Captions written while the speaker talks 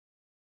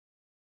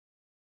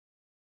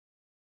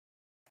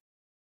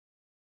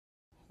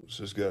Is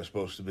this guy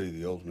supposed to be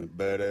the ultimate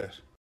badass?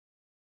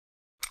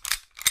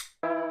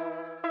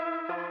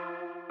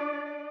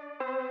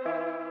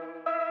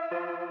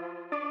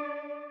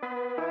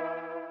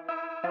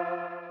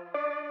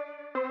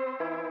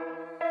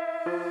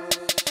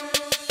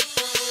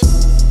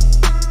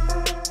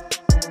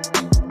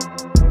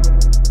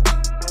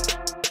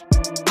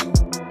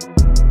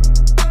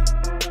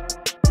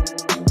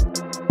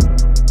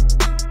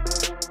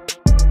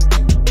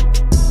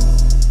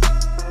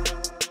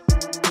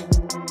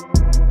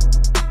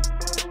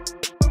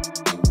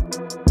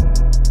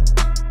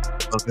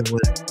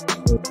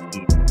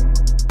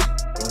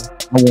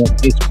 I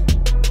want this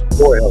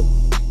for help.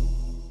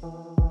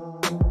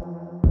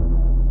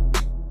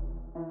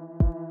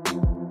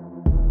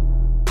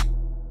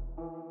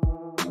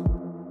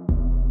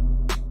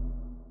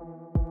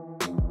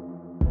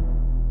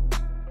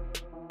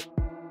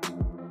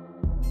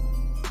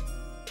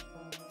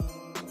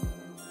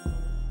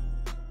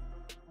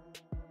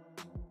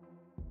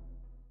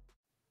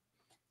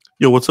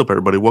 Yo, what's up,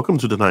 everybody? Welcome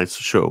to tonight's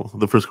show,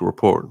 The Frisco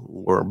Report.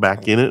 We're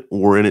back in it.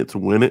 We're in it to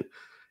win it.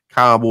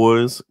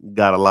 Cowboys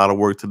got a lot of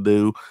work to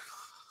do.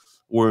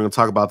 We're going to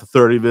talk about the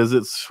 30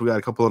 visits. We got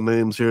a couple of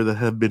names here that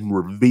have been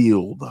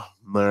revealed. All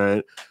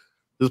right.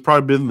 This has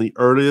probably been the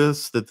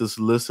earliest that this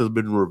list has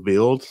been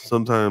revealed.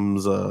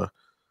 Sometimes the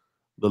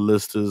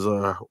list is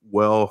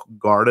well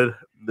guarded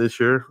this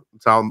year.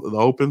 It's out in the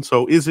open.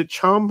 So is it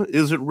chum?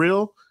 Is it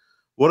real?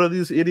 What are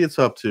these idiots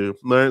up to?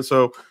 All right.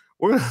 So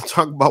we're going to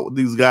talk about what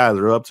these guys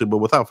are up to. But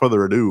without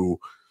further ado,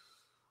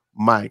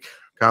 Mike,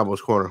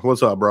 Cowboys Corner.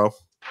 What's up, bro?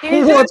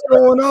 What's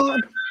going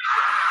on?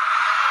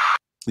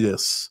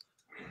 Yes.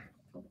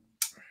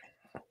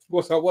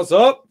 What's up? What's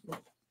up?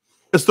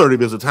 It's 30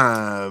 visit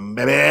time,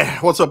 baby.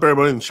 What's up,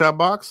 everybody in the chat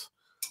box?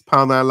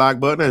 Pound that like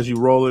button as you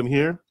roll in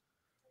here.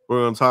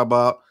 We're going to talk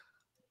about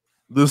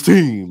this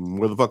team,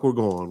 where the fuck we're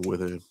going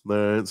with it.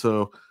 All right,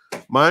 so,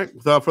 Mike,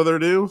 without further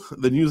ado,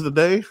 the news of the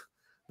day,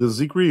 the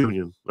Zeke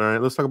reunion. All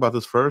right, let's talk about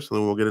this first, and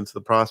then we'll get into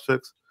the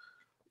prospects.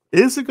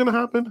 Is it going to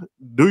happen?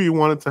 Do you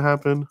want it to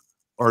happen?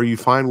 Or are you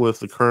fine with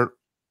the current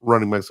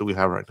running backs that we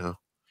have right now?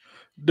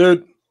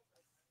 Dude,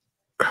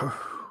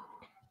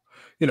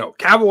 you know,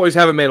 Cowboys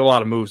haven't made a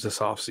lot of moves this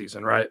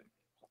offseason, right?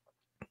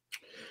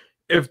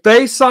 If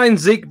they sign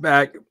Zeke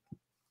back,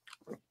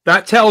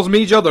 that tells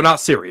me, Joe, they're not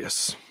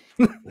serious.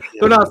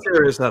 They're not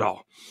serious at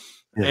all.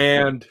 Yeah.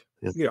 And,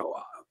 you know,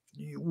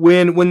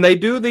 when they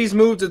do these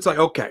moves, it's like,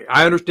 okay,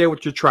 I understand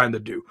what you're trying to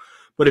do.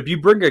 But if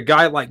you bring a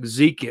guy like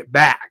Zeke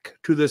back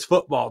to this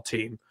football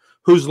team,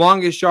 whose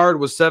longest yard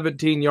was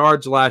 17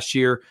 yards last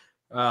year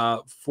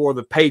for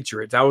the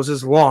Patriots, that was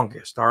his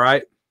longest, all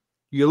right?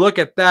 You look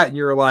at that and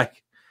you're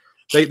like,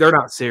 they're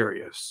not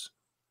serious.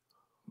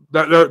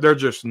 They're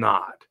just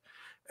not.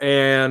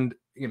 And,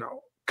 you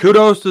know,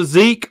 kudos to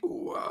Zeke.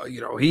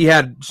 You know, he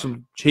had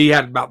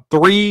about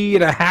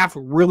 3.5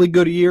 really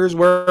good years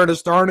wearing a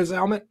star in his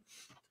helmet.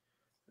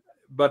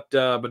 But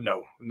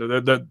no,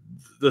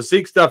 the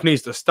Zeke stuff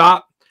needs to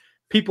stop.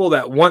 People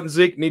that want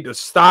Zeke need to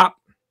stop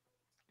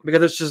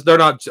because it's just they're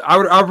not.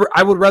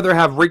 I would rather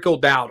have Rico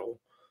Dowdle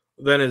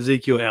than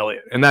Ezekiel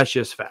Elliott, and that's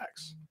just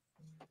facts.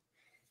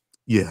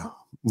 Yeah,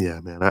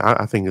 man.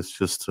 I think it's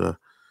just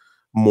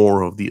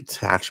more of the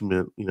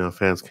attachment. You know,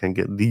 fans can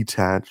get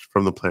detached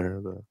from the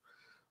player,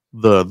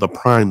 the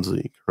prime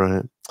Zeke,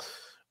 right?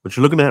 What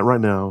you're looking at right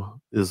now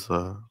is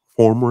a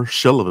former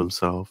shell of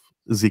himself,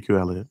 Ezekiel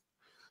Elliott.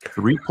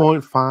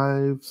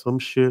 3.5 some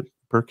shit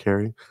per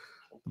carry.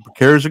 The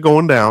carries are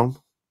going down.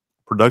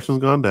 Production's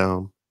gone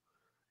down.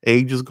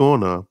 Age is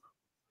going up.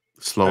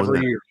 Slowing Every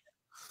down. year.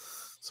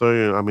 So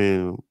yeah, I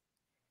mean,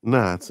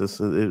 nah, it's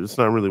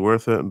not really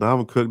worth it.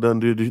 Dalvin Cook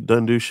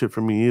doesn't do shit for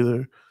me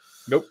either.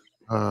 Nope.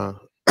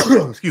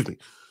 Excuse me.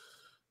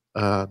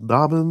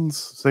 Dobbins,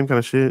 same kind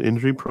of shit.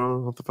 Injury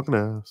prone, off the fucking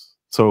ass.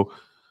 So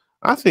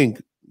I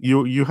think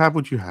you have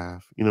what you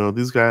have. You know,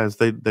 these guys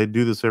they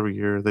do this every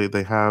year.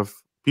 They have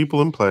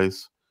people in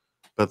place,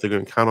 but they're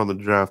going to count on the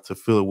draft to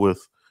fill it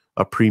with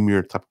a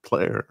premier type of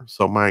player.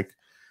 So, Mike,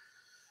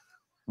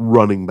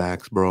 running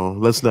backs, bro.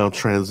 Let's now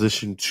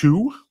transition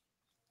to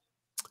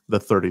the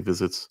 30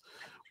 visits.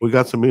 We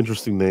got some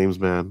interesting names,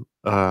 man.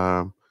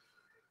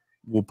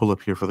 We'll pull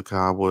up here for the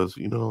Cowboys.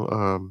 You know,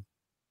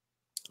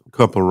 a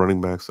couple of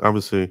running backs.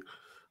 Obviously,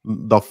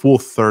 the full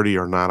 30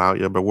 are not out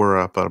yet, but we're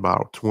up at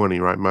about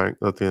 20, right, Mike?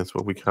 I think that's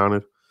what we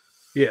counted.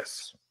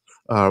 Yes.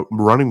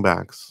 Running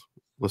backs.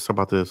 Let's talk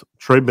about this.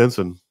 Trey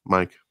Benson,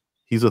 Mike.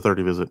 He's a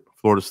 30 visit.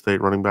 Florida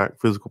State running back,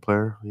 physical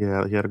player.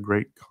 Yeah, he had a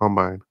great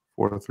combine,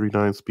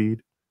 4.39 speed.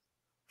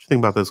 What you think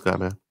about this guy,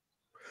 man?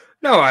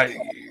 No, I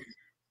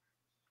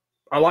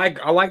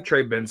like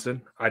Trey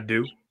Benson. I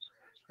do.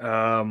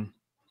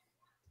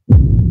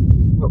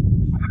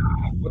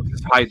 What's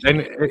his height?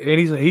 And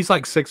he's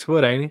like 6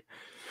 foot, ain't he?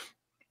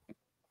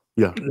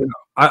 Yeah.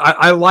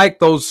 I like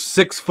those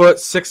 6 foot,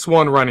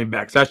 6'1" running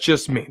backs. That's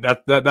just me.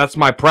 That's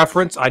my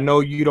preference. I know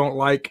you don't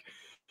like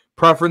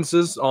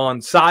preferences on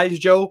size,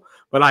 Joe,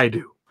 but I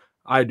do.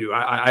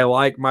 I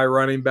like my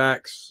running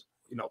backs,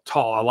 you know,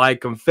 tall. I like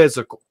them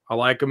physical. I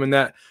like them in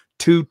that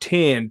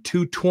 210,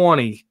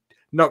 220.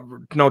 No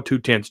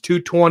 210s,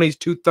 220s,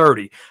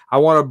 230. I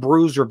want a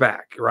bruiser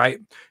back, right?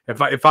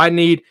 If I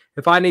need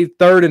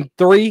 3rd and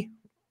 3,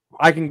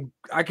 I can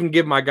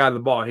give my guy the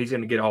ball. He's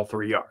going to get all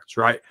 3 yards,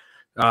 right?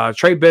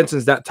 Trey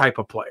Benson's that type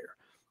of player,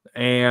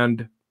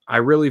 and I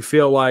really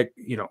feel like,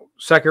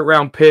 second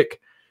round pick.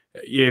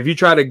 If you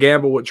try to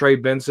gamble with Trey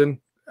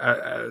Benson,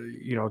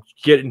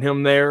 getting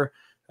him there,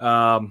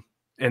 and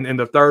in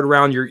the 3rd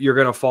round, you're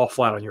going to fall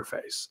flat on your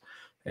face.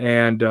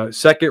 And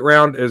second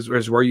round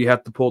is where you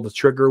have to pull the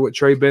trigger with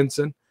Trey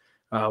Benson.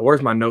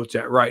 Where's my notes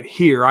at? Right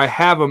here. I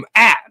have him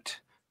at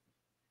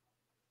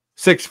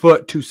 6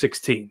 foot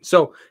 216.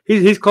 So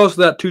he's close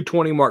to that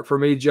 220 mark for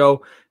me,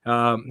 Joe.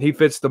 He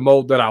fits the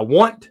mold that I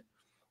want,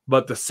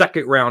 but the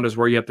second round is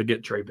where you have to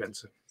get Trey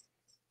Benson.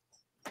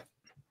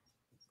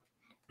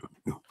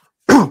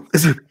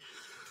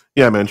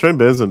 Yeah, man, Trey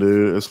Benson,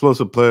 dude,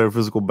 explosive player,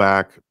 physical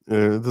back.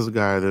 This is a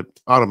guy that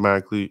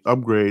automatically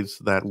upgrades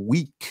that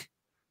weak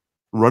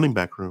running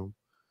back room.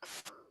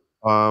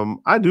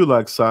 I do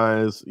like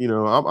size.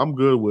 I'm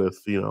good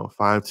with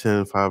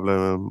 5'10",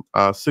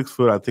 5'11". 6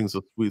 foot, I think, is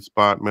a sweet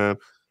spot, man.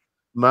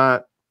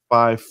 Not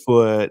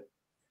 5'5".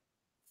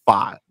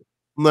 All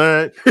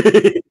right.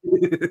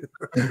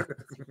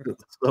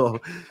 So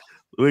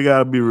we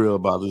gotta be real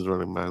about these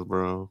running backs,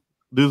 bro.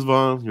 Deuce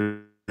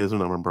Vaughn, here's a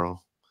number, bro.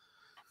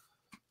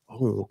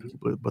 Oh,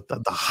 but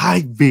the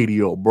hype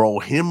video, bro,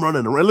 him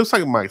running around. It looks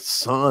like my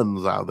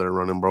son's out there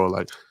running, bro.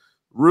 Like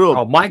real.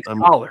 Oh, Mike's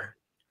taller.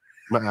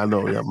 I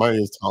know, yeah, mine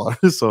is taller.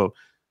 So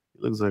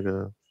it looks like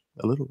a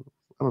little,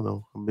 I don't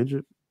know, a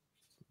midget.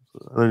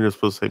 I think you're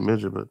supposed to say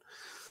midget, but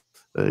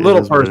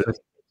little person.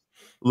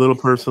 Little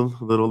person,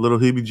 little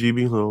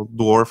heebie-jeebie, little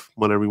dwarf,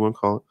 whatever you want to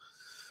call it.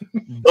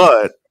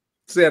 But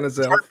Trey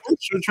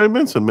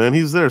Benson, man,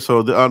 he's there. So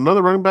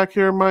another running back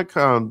here, Mike.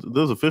 This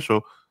is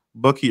official.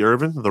 Bucky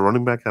Irvin, the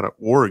running back out of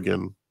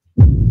Oregon.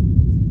 I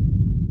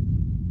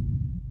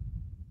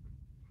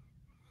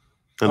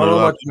don't know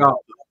much about.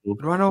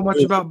 Do I know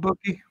much about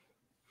Bucky?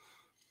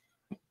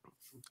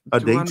 A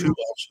day 2 option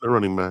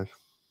running back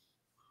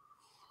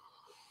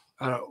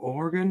out of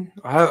Oregon.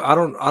 I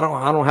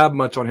don't have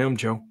much on him,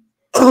 Joe.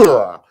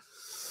 I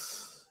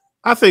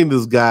think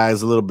this guy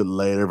is a little bit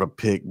later of a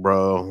pick,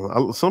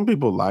 bro. Some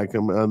people like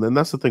him, and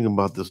that's the thing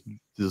about this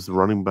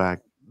running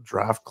back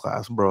draft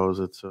class, bros.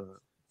 It's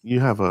you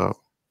have a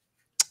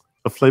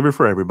flavor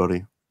for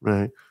everybody,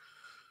 right?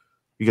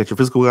 You got your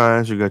physical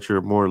guys, you got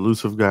your more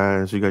elusive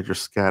guys, you got your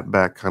scat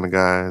back kind of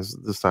guys,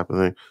 this type of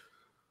thing.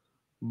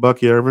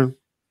 Bucky Irvin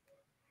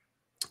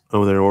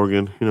over there,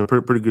 Oregon,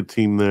 pretty good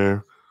team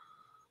there.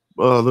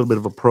 A little bit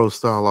of a pro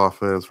style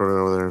offense right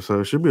over there,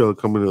 so should be able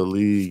to come into the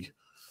league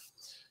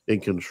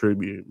and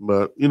contribute.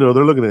 But they're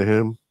looking at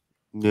him.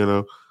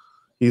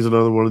 He's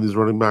another one of these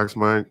running backs,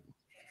 Mike,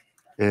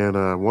 and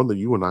one that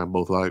you and I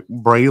both like.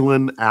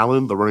 Braylon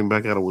Allen, the running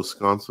back out of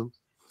Wisconsin,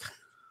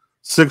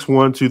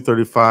 6'1",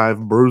 235,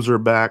 bruiser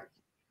back.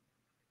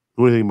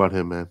 What do you think about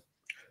him, man?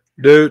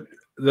 Dude,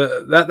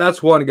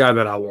 that's one guy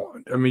that I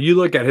want. I mean, you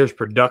look at his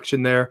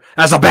production there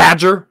as a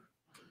Badger.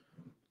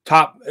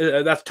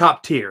 That's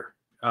top tier.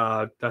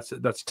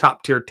 That's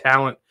top tier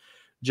talent,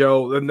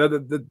 Joe.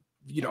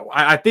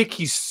 I think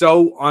he's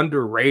so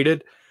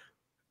underrated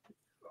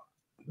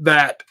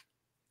that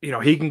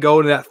he can go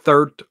into that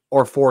 3rd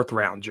or 4th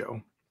round,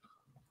 Joe.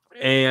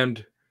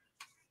 And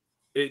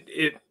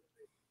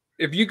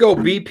if you go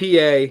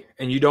BPA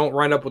and you don't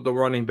line up with the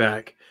running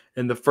back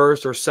in the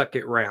 1st or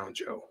 2nd round,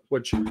 Joe,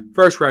 which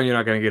 1st round you're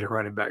not going to get a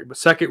running back, but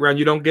 2nd round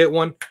you don't get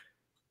one,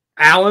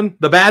 Allen,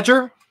 the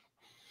Badger,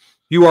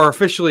 you are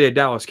officially a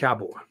Dallas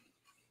Cowboy.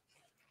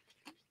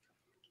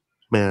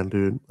 Man,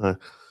 dude.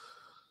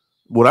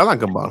 What I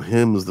like about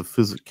him is the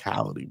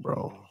physicality,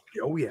 bro.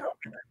 Oh, yeah.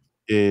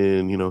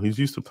 And, he's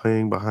used to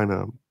playing behind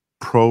a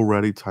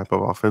pro-ready type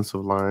of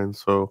offensive line.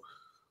 So,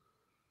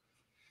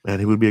 man,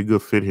 he would be a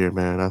good fit here,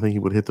 man. I think he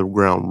would hit the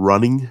ground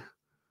running,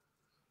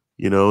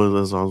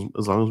 as long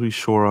as we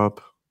shore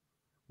up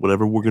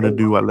whatever we're going to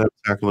do at left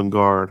tackle and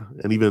guard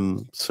and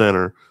even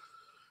center.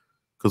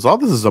 Because all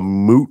this is a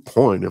moot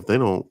point if they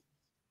don't,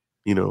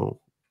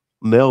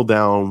 nail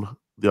down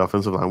the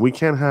offensive line. We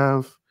can't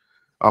have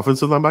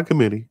offensive line by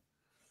committee.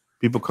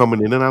 People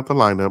coming in and out the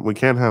lineup. We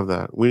can't have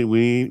that. We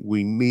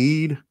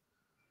need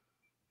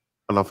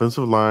an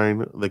offensive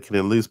line that can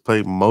at least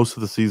play most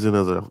of the season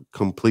as a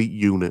complete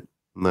unit.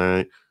 All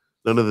right?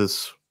 None of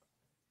this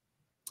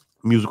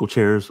musical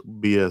chairs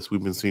BS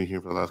we've been seeing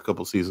here for the last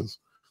couple of seasons.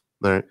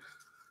 All right?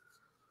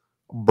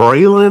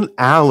 Braylon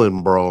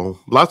Allen, bro.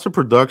 Lots of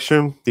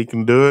production. He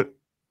can do it.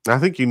 I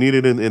think you need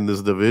it in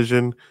this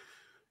division.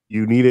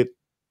 You need it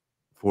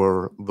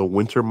for the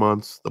winter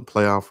months, the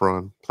playoff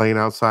run, playing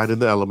outside in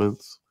the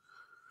elements.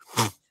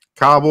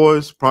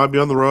 Cowboys probably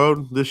on the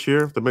road this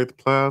year if they make the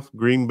playoff.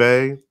 Green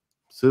Bay,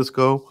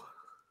 Cisco,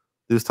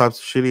 these types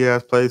of shitty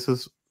ass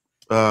places.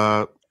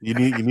 You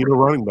need a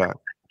running back.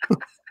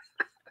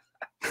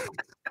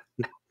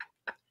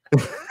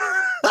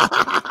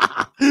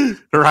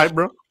 Right,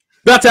 bro?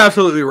 That's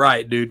absolutely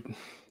right, dude.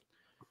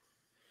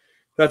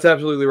 That's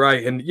absolutely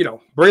right. And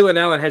Braylon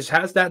Allen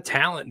has that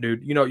talent,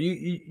 dude.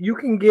 You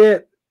can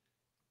get,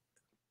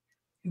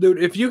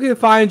 dude, if you can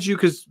find you,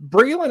 because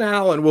Braylon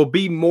Allen will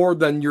be more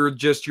than your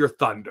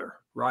thunder,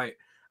 right?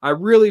 I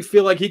really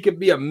feel like he could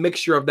be a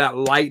mixture of that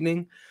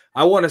lightning.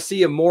 I want to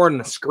see him more in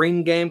the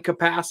screen game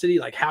capacity.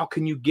 Like, how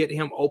can you get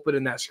him open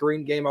in that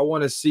screen game? I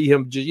want to see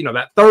him just,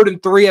 that 3rd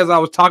and 3, as I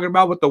was talking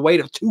about, with the weight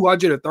of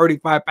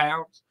 235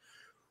 pounds.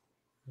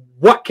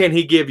 What can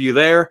he give you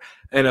there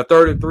in a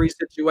 3rd and 3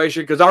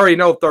 situation? Because I already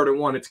know 3rd and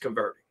 1, it's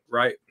converting,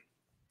 right?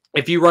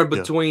 If you run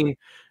between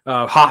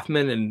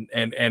Hoffman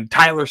and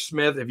Tyler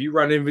Smith, if you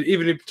run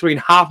even between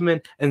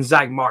Hoffman and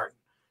Zach Martin,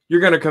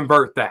 you're going to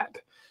convert that.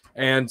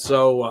 And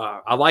so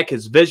I like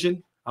his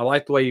vision. I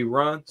like the way he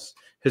runs,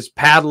 his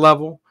pad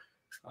level.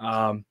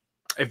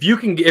 If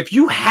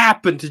you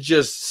happen to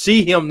just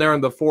see him there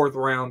in the 4th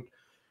round,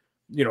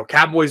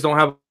 Cowboys don't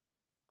have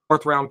a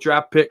 4th round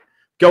draft pick.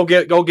 Go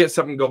get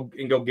something. Go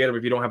get him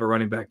if you don't have a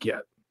running back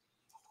yet.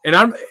 And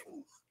I'm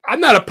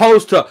not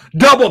opposed to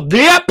double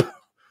dip.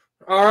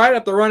 All right,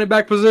 at the running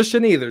back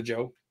position either,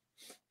 Joe.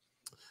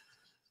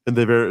 And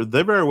they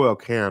very well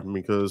can,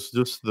 because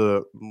just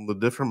the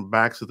different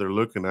backs that they're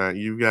looking at.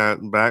 You've got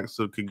backs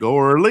that could go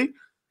early,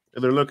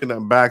 and they're looking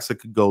at backs that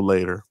could go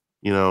later.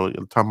 You're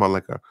talking about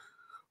like a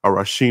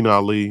Rasheen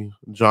Ali,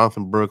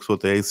 Jonathan Brooks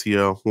with the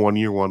ACL,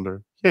 1-year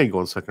wonder. He ain't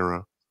going 2nd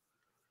round.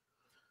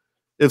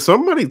 If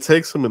somebody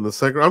takes him in the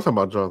 2nd round, I'm talking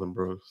about Jonathan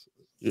Brooks,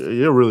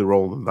 you're really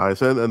rolling the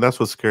dice. And that's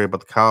what's scary about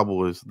the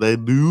Cowboys. They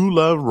do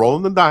love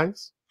rolling the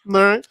dice. All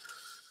right.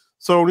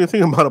 So when you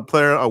think about a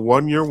player, a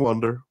 1-year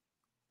wonder,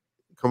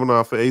 coming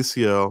off of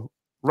ACL,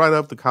 right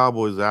up the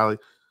Cowboys' alley.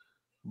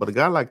 But a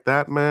guy like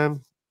that,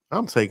 man,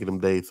 I'm taking him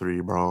day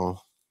 3, bro.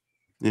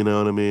 You know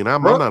what I mean?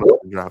 I'm not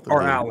overdrafting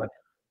or him. Allen.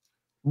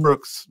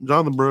 Brooks,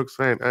 Jonathan Brooks,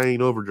 I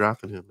ain't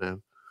overdrafting him,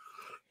 man.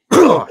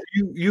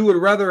 You would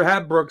rather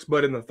have Brooks,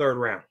 but in the 3rd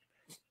round.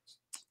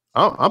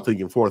 I'm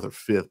thinking 4th or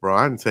 5th, bro.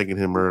 I'm taking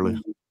him early.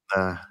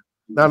 Nah.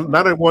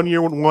 Not a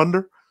 1-year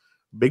wonder.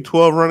 Big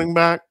 12 running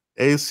back,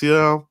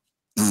 ACL.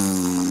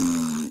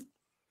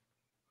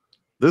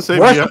 This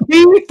ain't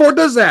recipe for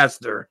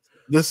disaster.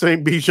 This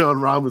ain't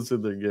Bijan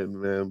Robinson they're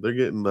getting, man. They're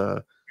getting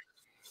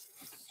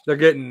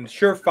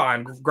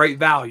surefire, great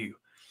value.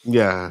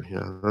 Yeah,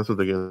 that's what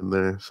they're getting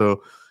there.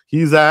 So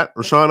he's at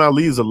Rashawn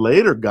Ali's a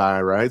later guy,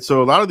 right?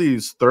 So a lot of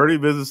these 30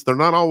 visits, they're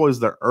not always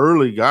the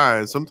early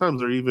guys. Sometimes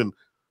they're even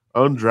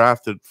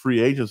undrafted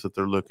free agents that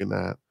they're looking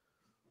at.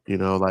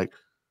 Like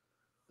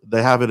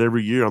they have it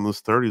every year on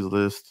this 30s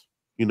list.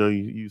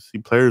 You see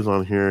players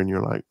on here and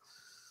you're like,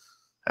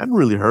 I hadn't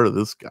really heard of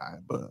this guy,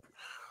 but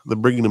they're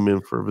bringing him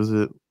in for a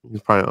visit.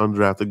 He's probably an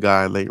undrafted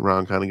guy, late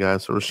round kind of guy.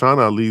 So Rashawn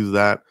Ali's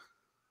that.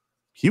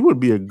 He would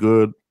be a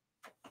good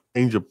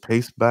change of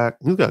pace back.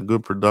 He's got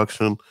good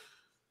production.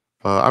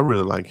 I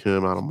really like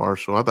him out of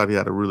Marshall. I thought he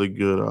had a really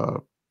good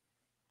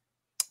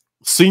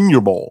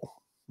Senior Bowl.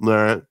 All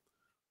right.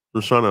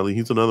 Rashawn Ali,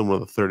 he's another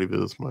one of the 30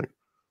 visits, Mike.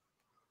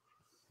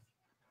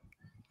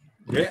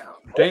 Yeah.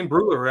 Dane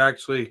Brewer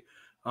actually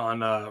on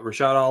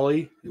Rashad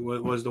Ali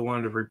was the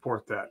one to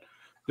report that.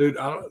 Dude,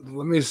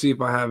 let me see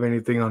if I have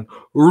anything on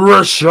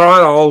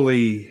Rashad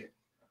Ali.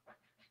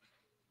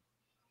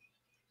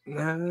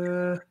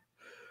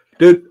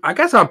 Dude, I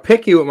guess I'm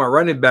picky with my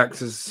running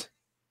backs.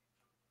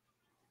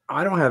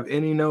 I don't have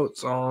any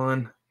notes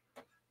on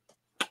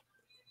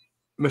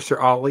Mr.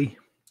 Ali.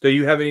 Do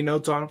you have any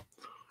notes on him?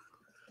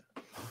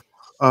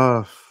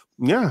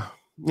 Yeah,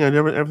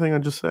 everything I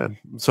just said.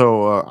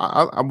 So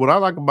what I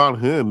like about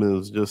him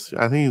is just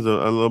I think he's a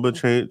little bit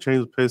change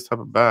of pace type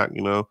of back.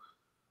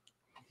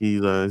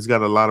 He's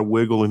got a lot of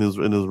wiggle in his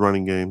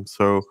running game.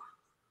 So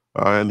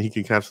and he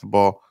can catch the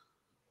ball.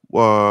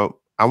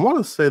 I want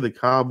to say the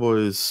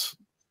Cowboys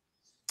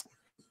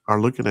are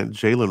looking at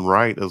Jalen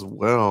Wright as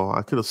well.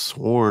 I could have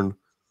sworn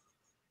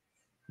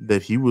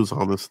that he was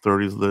on this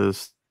 30s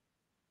list.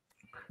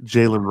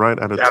 Jalen Wright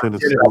out of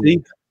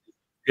Tennessee.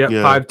 Yeah,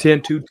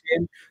 5'10",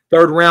 210.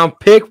 3rd round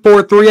pick,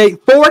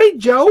 4.38 40,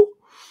 Joe.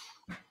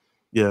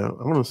 Yeah,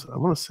 I want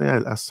to say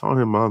I saw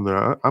him on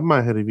there. I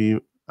may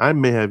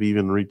have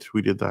even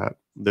retweeted that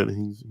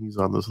he's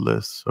on this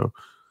list. So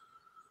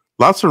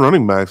lots of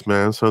running backs,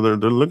 man. So they're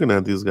looking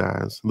at these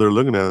guys. They're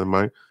looking at them,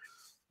 Mike.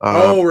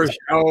 Ali's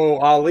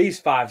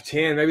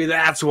 5'10". Maybe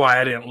that's why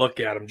I didn't look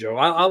at him, Joe.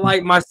 I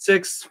like my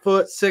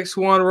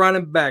 6'1"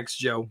 running backs,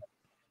 Joe.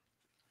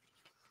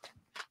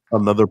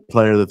 Another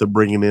player that they're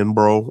bringing in,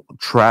 bro,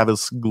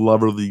 Travis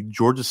Glover, the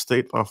Georgia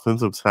State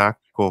offensive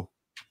tackle.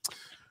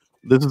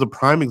 This is a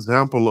prime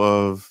example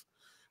of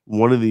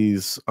one of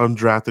these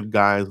undrafted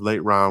guys,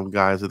 late round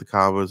guys that the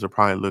Cowboys are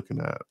probably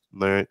looking at.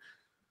 Right?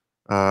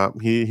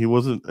 He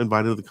wasn't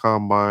invited to the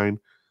combine.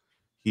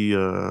 He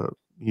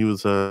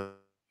was a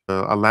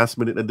last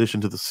minute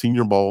addition to the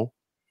Senior Bowl,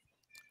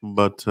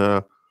 but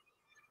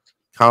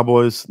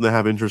Cowboys, they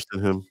have interest in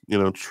him.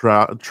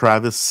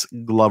 Travis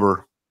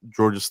Glover,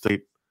 Georgia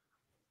State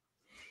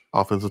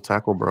offensive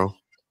tackle, bro.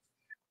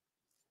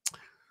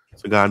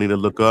 It's a guy I need to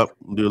look up,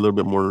 do a little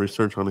bit more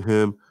research on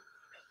him.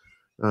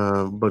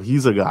 But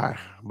he's a guy.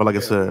 But like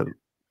I said,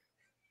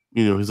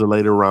 he's a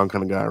later round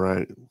kind of guy,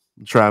 right?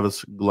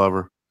 Travis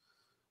Glover.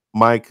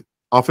 Mike,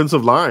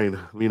 offensive line.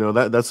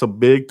 That's a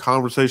big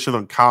conversation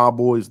on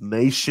Cowboys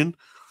Nation,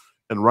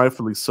 and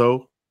rightfully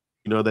so.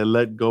 They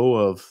let go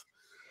of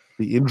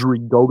the injury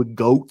go to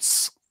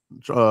goats,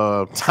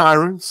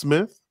 Tyron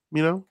Smith.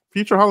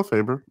 Future Hall of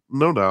Famer,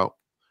 no doubt.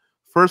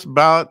 First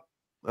ballot,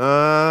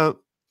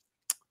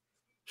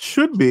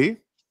 should be,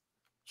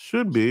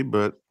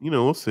 but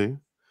we'll see.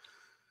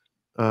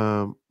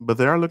 But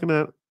they are looking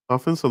at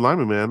offensive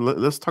linemen, man.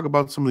 Let's talk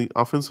about some of the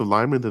offensive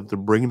linemen that they're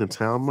bringing to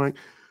town, Mike.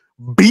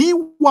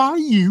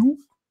 BYU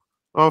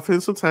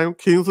offensive tackle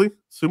Kingsley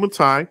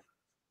Sumatai,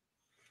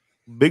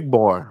 big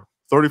boy,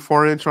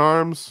 34-inch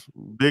arms,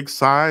 big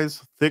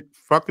size, thick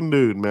fucking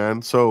dude,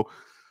 man. So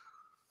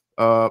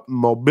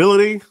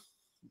mobility,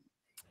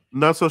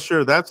 not so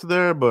sure that's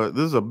there, but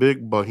this is a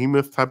big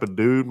behemoth type of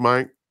dude,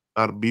 Mike,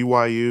 out of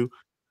BYU.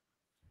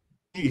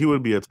 He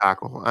would be a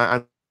tackle.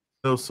 I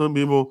know some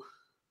people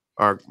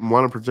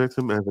want to project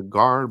him as a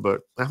guard,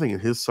 but I think at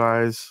his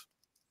size,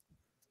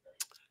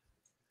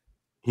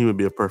 he would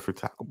be a perfect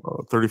tackle,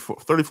 bro.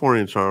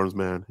 34-inch arms,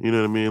 man. You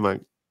know what I mean?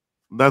 Like,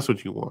 that's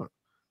what you want.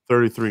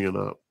 33 and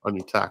up on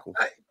your tackle.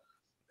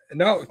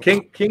 No,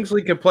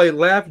 Kingsley can play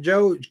left,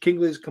 Joe.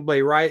 Kingsley can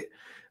play right.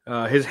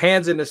 His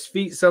hands and his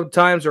feet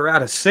sometimes are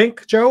out of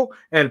sync, Joe.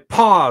 And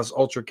pause,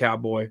 Ultra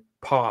Cowboy.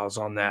 Pause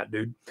on that,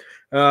 dude.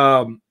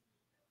 If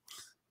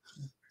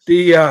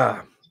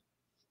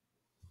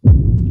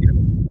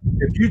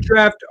you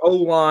draft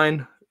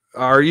O-line,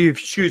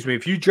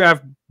 if you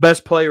draft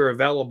best player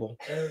available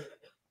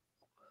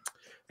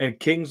and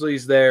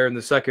Kingsley's there in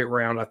the second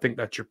round, I think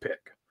that's your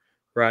pick,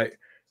 right?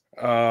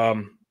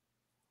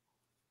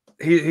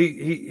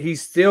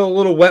 He's still a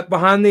little wet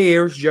behind the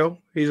ears, Joe.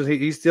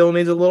 He still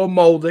needs a little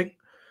molding.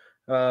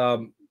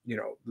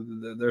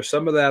 There's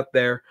some of that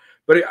there,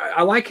 but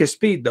I like his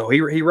speed though.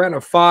 He ran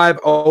a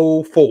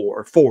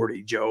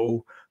 5.04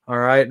 Joe. All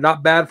right,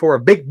 not bad for a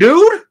big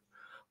dude,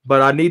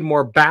 but I need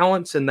more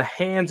balance in the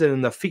hands and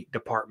in the feet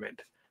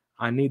department.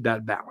 I need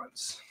that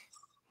balance.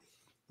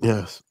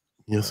 Yes,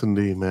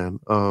 indeed, man.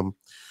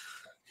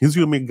 He's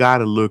gonna be a guy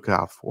to look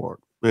out for,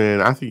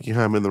 and I think you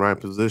have him in the right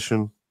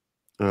position.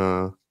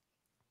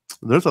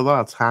 There's a lot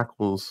of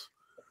tackles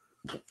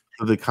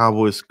that the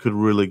Cowboys could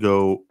really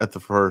go at the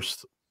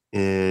first,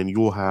 and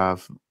you'll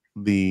have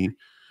the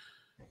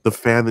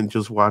fan that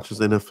just watches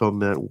NFL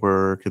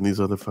Network and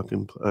these other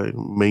fucking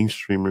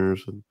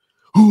mainstreamers and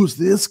who's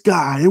this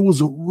guy? It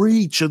was a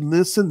reach and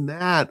this and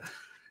that.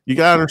 You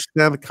gotta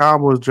understand the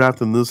Cowboys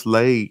drafting this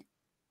late.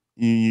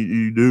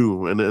 You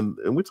do,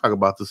 and we talk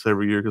about this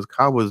every year because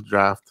Cowboys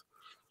draft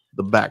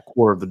the back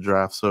quarter of the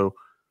draft, so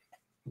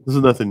this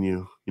is nothing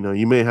new.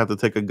 You may have to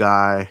take a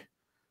guy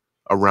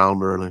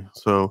around early.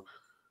 So,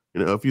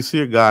 if you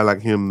see a guy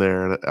like him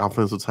there,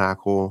 offensive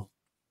tackle,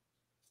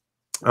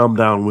 I'm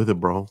down with it,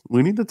 bro.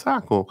 We need to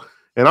tackle.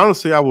 And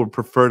honestly, I would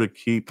prefer to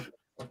keep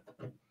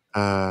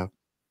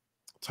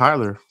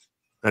Tyler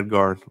at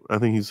guard. I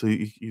think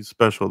he's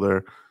special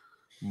there.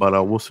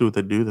 But we'll see what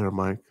they do there,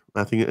 Mike.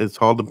 I think it's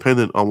all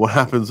dependent on what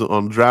happens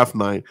on draft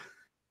night.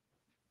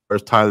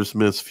 Where's Tyler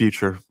Smith's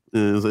future?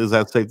 Is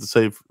that safe to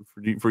say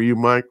for you,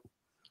 Mike?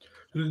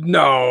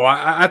 No,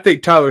 I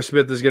think Tyler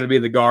Smith is going to be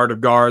the guard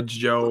of guards,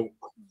 Joe.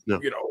 Yeah.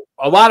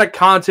 A lot of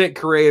content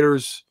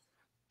creators,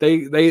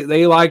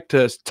 they like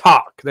to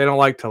talk. They don't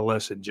like to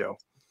listen, Joe.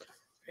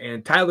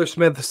 And Tyler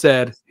Smith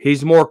said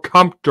he's more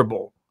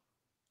comfortable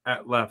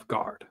at left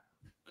guard.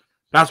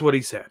 That's what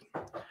he said.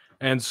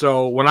 And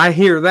so when I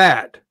hear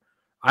that,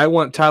 I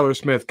want Tyler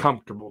Smith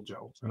comfortable,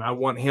 Joe. And I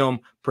want him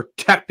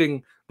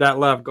protecting that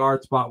left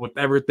guard spot with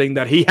everything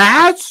that he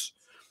has.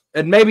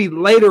 And maybe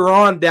later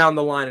on down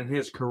the line in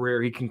his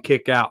career, he can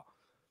kick out.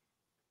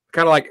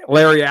 Kind of like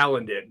Larry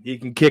Allen did. He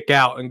can kick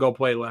out and go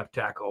play left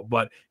tackle.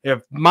 But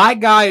if my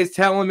guy is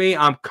telling me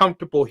I'm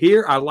comfortable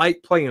here, I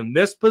like playing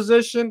this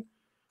position,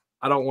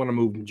 I don't want to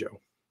move him, Joe.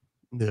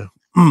 Yeah.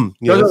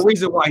 There's a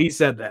reason why he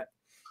said that.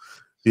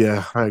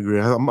 Yeah, I agree.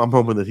 I'm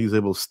hoping that he's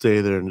able to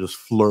stay there and just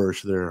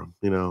flourish there.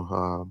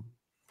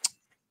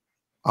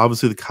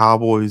 Obviously the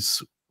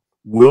Cowboys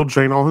will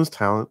drain all his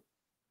talent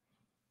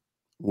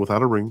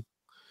without a ring,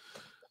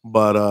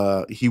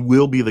 but he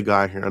will be the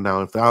guy here.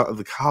 Now, if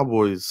the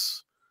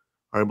Cowboys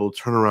are able to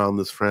turn around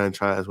this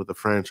franchise with a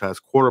franchise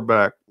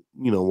quarterback,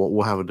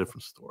 we'll have a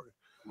different story.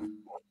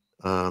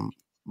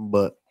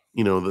 But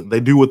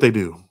they do what they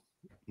do.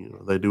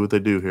 They do what they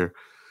do here.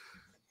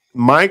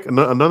 Mike,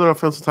 another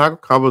offensive tackle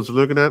Cowboys are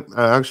looking at.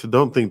 I actually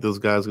don't think this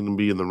guy's going to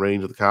be in the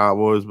range of the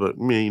Cowboys, but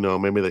maybe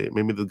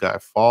the guy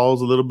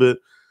falls a little bit.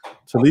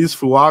 Talise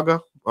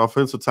Fuaga,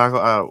 offensive tackle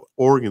out of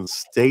Oregon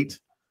State.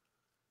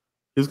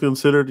 He's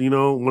considered,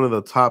 one of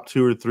the top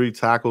 2 or 3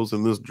 tackles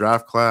in this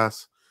draft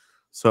class.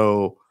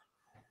 So,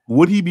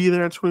 would he be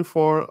there at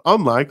 24?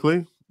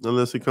 Unlikely,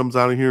 unless he comes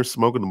out of here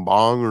smoking a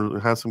bong or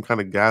has some kind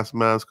of gas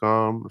mask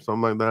on or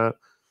something like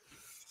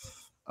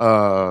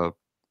that.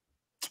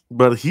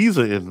 But he's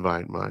an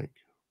invite, Mike.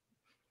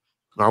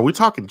 Are we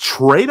talking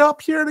trade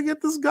up here to get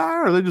this guy,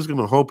 or are they just going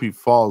to hope he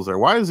falls there?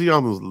 Why is he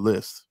on this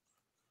list?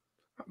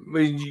 I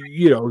mean,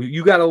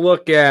 you got to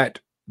look at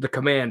the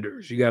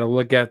Commanders. You got to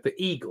look at the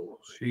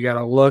Eagles. You got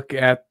to look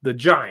at the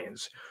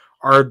Giants.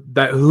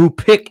 Who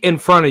pick in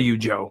front of you,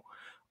 Joe?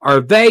 Are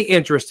they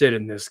interested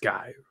in this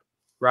guy?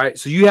 Right.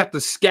 So you have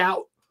to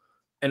scout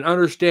and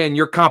understand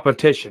your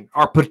competition,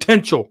 our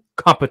potential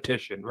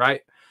competition.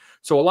 Right.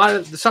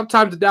 So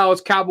sometimes the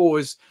Dallas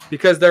Cowboys,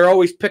 because they're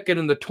always picking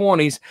in the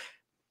 20s,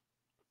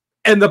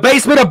 and the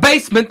basement of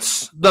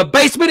basements, the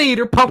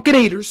basement pumpkin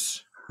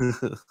eaters,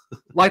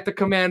 like the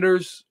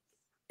Commanders,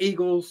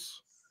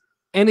 Eagles,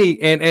 and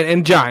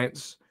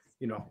Giants,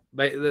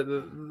 they're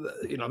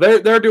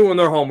doing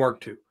their homework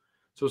too.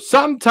 So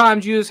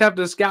sometimes you just have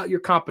to scout your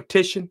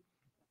competition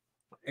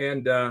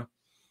and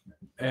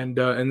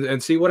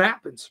see what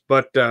happens.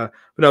 But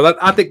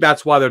I think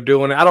that's why they're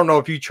doing it. I don't know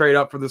if you trade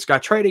up for this guy.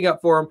 Trading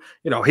up for him,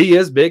 he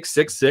is big,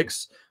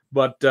 6'6",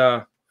 but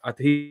I think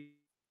he's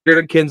bigger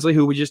than Kinsley,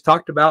 who we just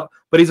talked about,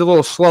 but he's a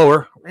little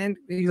slower and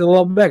he's a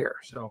little bigger.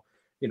 So,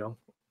 a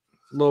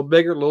little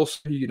bigger,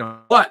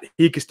 but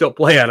he can still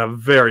play at a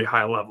very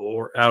high level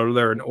or out of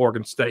there in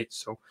Oregon State.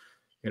 So,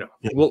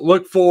 we'll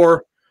look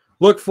for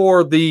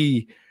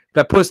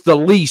that puts the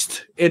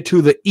least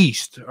into the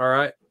East. All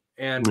right.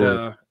 And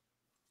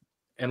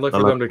look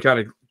for them to kind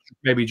of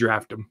maybe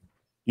draft him.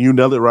 You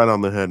nailed it right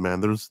on the head, man.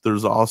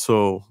 There's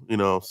also,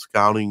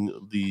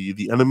 scouting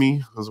the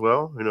enemy as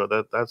well.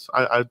 That's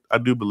I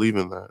do believe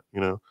in that,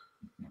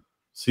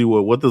 See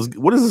what is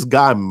this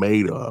guy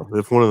made of?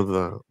 If one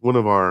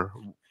of our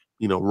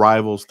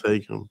rivals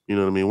take him, you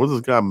know what I mean? What's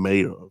this guy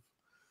made of?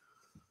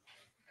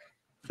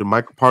 Can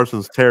Michael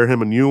Parsons tear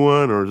him a new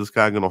one, or is this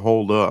guy going to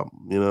hold up?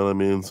 You know what I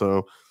mean?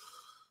 So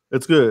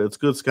it's good. It's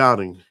good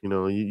scouting.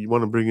 You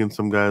want to bring in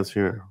some guys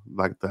here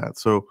like that.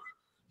 So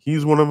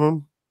he's one of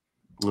them.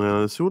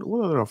 Let's see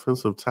what other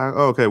offensive tackle.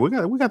 Oh, okay, we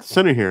got the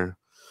center here.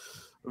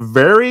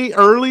 Very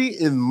early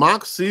in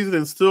mock season,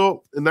 and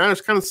now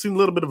it's kind of seen a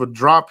little bit of a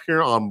drop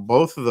here on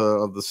both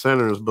of the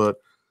centers, but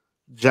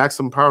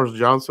Jackson Powers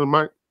Johnson,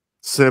 Mike.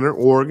 Center,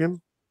 Oregon,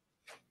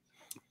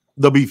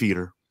 the beef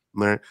eater.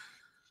 Right?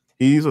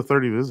 He's a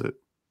 30 visit.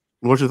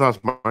 What's your thoughts,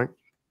 Mike?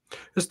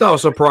 It's not a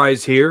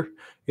surprise here.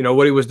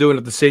 What he was doing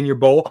at the Senior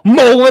Bowl,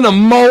 mowing the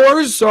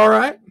mowers. All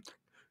right,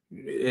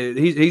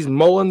 he's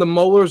mowing the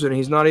molars, and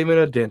he's not even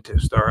a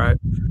dentist. All right,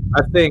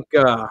 I think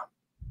there's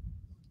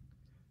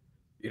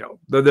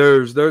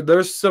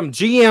some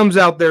GMs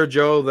out there,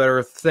 Joe, that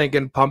are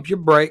thinking, pump your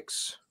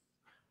brakes,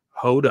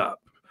 hold up.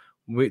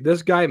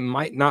 This guy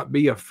might not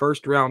be a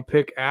first-round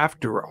pick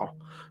after all.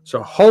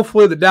 So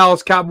hopefully the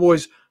Dallas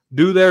Cowboys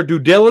do their due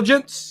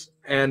diligence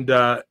and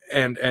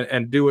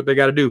do what they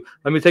got to do.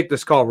 Let me take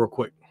this call real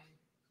quick.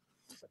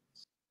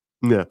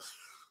 Yeah.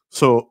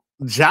 So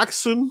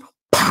Jackson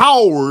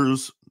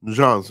Powers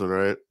Johnson,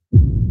 right?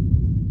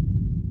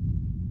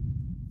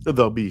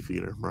 The beef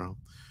eater, bro.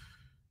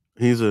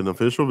 He's an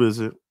official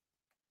visit.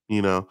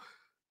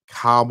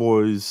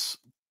 Cowboys.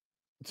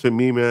 To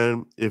me,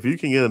 man, if you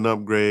can get an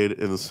upgrade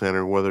in the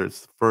center, whether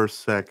it's first,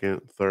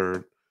 second,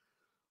 third,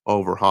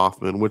 over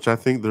Hoffman, which I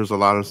think there's a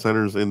lot of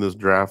centers in this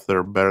draft that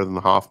are better than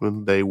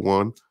Hoffman day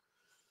one,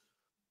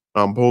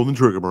 I'm pulling the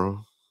trigger,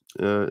 bro.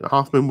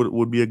 Hoffman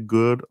would be a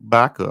good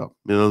backup.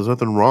 There's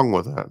nothing wrong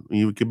with that.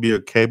 You could be a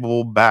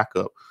capable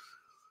backup.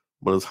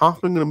 But is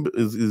Hoffman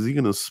is he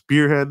gonna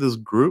spearhead this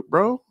group,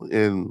 bro,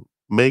 and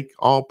make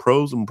all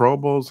pros and Pro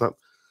Bowls? I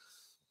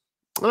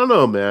don't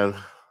know, man.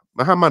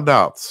 I have my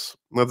doubts.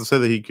 Not to say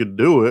that he could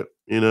do it,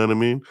 you know what I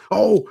mean?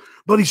 Oh,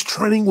 but he's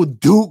training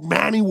with Duke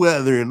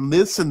Manyweather and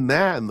this and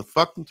that and the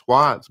fucking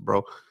twats,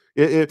 bro.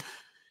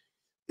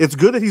 It's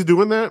good that he's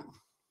doing that.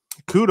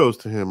 Kudos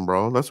to him,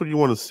 bro. That's what you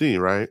want to see,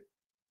 right?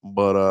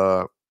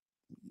 But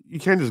you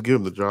can't just give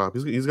him the job.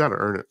 He's got to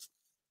earn it.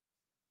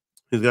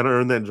 He's got to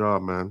earn that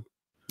job, man.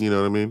 You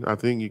know what I mean? I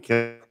think you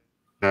can't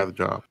have the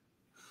job.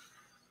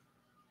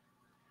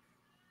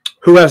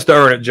 Who has to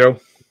earn it, Joe?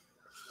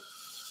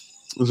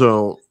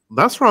 So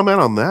that's where I'm at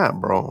on that,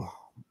 bro.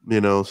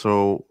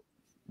 So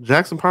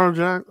Jackson Power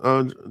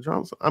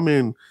Johnson, I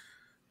mean,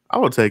 I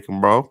would take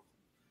him, bro.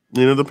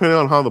 Depending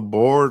on how the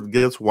board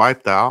gets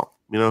wiped out,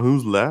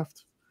 who's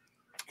left.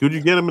 Could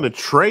you get him in a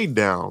trade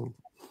down?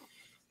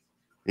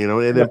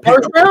 And then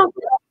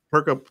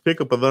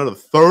pick up another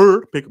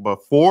third, pick up a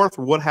fourth,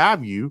 or what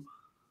have you.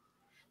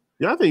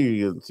 Yeah, I think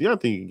you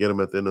can get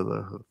him at the end of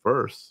the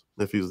first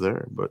if he's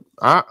there. But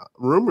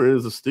rumor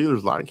is the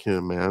Steelers like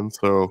him, man.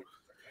 So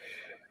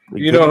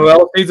who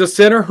else needs a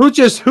center? Who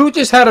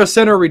just had a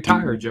center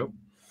retire, Joe?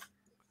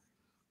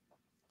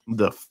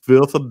 The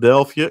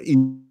Philadelphia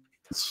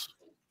Eagles.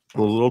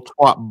 The little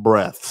twat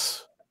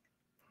breaths.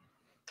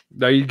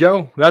 There you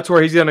go. That's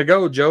where he's gonna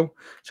go, Joe.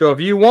 So if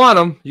you want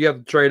him, you have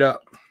to trade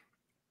up.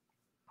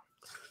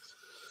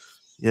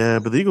 Yeah,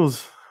 but the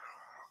Eagles,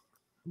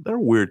 they're a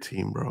weird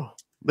team, bro.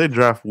 They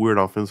draft weird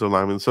offensive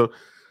linemen. So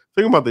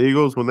think about the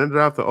Eagles, when they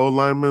draft the old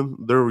linemen,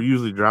 they're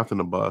usually drafting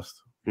a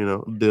bust.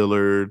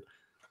 Dillard,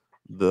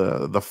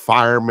 the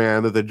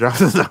fireman that they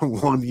drafted that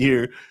 1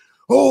 year.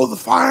 Oh, the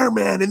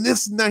fireman and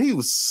this and that. He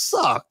was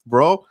sucked,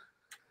 bro.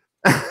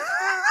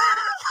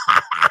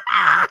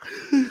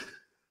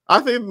 I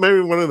think maybe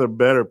one of the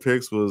better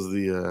picks was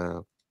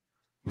the.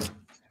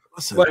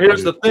 But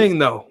here's the thing,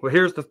 though.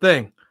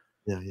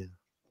 Yeah.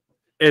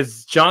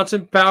 Is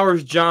Johnson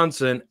Powers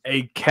Johnson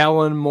a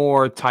Kellen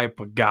Moore type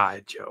of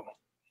guy, Joe?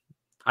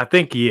 I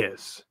think he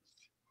is.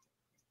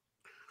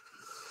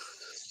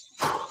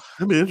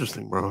 That'd be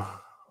interesting, bro.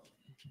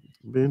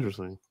 It'd be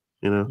interesting,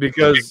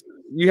 because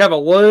you have a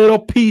little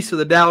piece of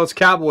the Dallas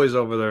Cowboys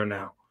over there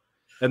now,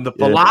 and the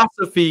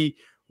philosophy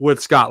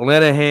with Scott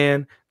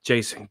Linehan,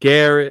 Jason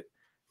Garrett,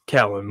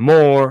 Kellen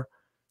Moore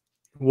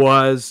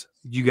was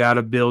you got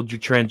to build your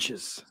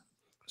trenches.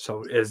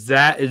 So is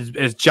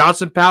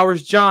Johnson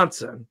Powers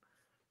Johnson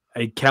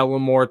a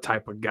Kellen Moore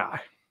type of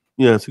guy?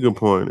 Yeah, it's a good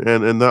point.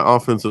 And that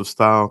offensive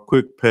style,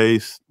 quick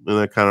pace, and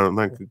that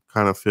could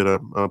kind of fit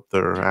up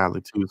their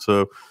alley too.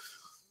 So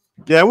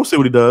yeah, we'll see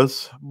what he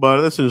does.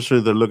 But that's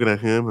interesting. They're looking at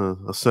him,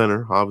 a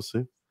center,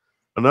 obviously.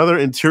 Another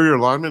interior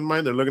lineman,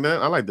 they're looking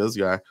at. I like this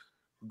guy,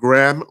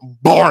 Graham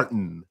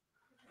Barton,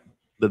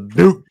 the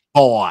Duke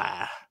boy.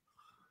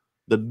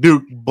 The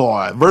Duke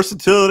boy.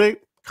 Versatility.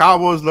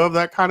 Cowboys love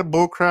that kind of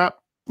bull crap.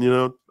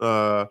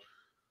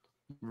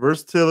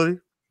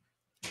 Versatility.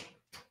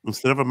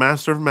 Instead of a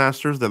master of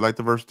masters, they like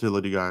the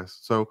versatility guys.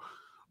 So,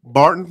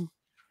 Barton,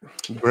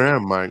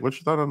 Graham, Mike, what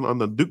you thought on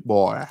the Duke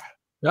boy?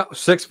 Yeah,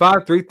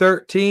 6'5",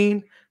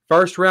 313,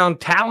 first round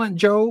talent,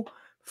 Joe,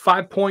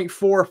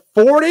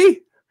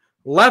 5.440,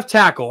 left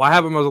tackle. I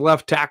have him as a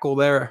left tackle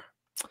there.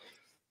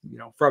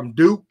 From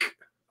Duke,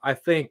 I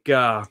think.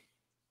 That's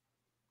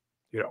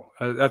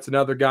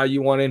another guy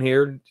you want in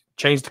here.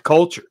 Change the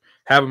culture.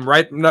 Have him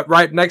right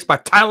next by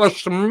Tyler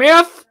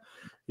Smith.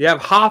 You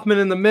have Hoffman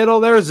in the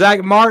middle there.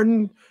 Zach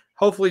Martin.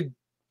 Hopefully,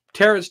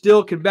 Terrence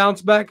Steele can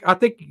bounce back. I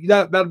think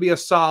that'll be a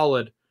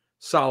solid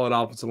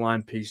offensive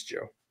line piece,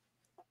 Joe.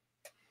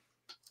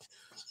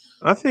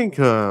 I think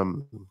I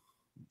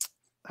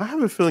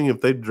have a feeling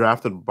if they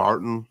drafted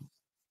Barton,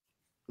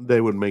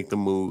 they would make the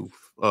move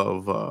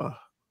of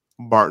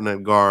Barton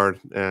at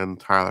guard and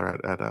Tyler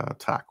at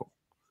tackle.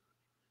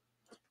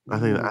 I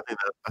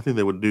think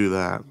they would do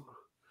that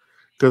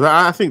because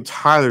I think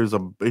Tyler's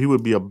he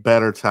would be a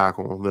better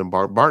tackle than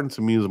Barton. Barton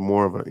to me is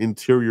more of an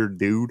interior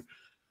dude.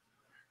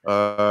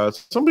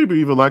 Some people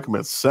even like him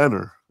at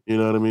center. You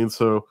know what I mean?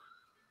 So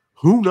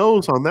who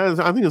knows on that?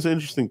 I think it's an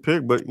interesting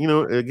pick, but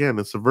again,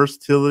 it's a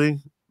versatility,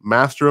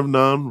 master of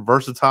none,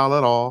 versatile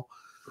at all,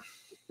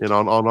 and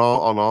on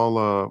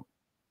all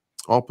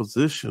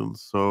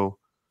positions. So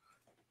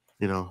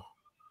yeah.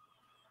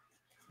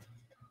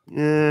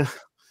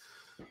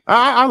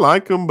 I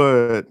like him,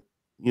 but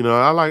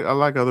I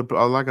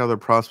like other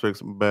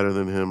prospects better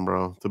than him,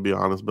 bro. To be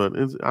honest, but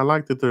I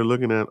like that they're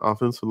looking at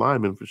offensive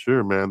linemen for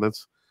sure, man.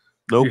 That's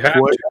no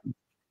question.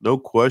 No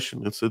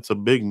question. It's a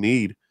big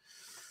need.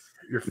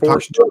 You're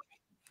forced to.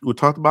 We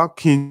talked about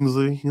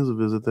Kingsley. Here's a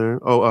visit there.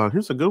 Oh,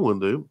 here's a good one,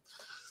 dude.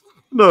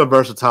 Another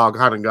versatile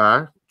kind of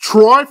guy,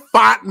 Troy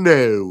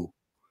Fatanu.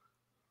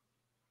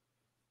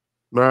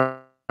 All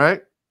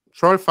right,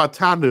 Troy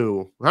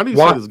Fatanu. How do you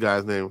say this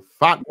guy's name?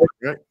 Fatanu,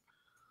 right?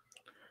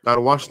 Out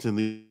of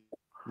Washington,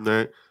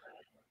 right?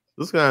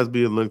 This guy is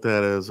being looked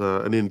at as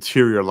an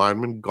interior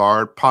lineman,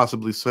 guard,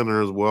 possibly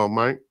center as well.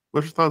 Mike,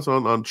 what's your thoughts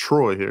on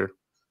Troy here?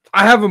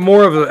 I have him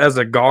more of as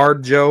a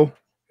guard, Joe.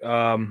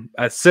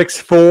 At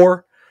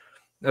 6'4",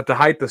 at the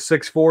height of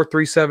 6'4",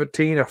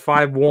 317, a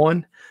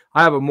 5'1".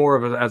 I have him more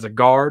of as a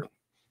guard,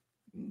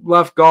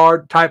 left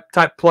guard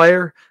type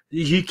player.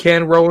 He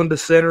can roll into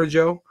center,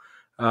 Joe.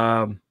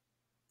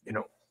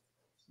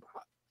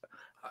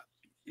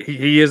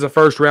 He is a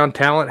first round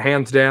talent,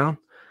 hands down.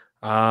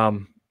 I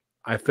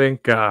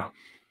think any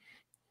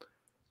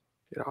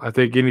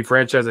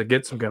franchise that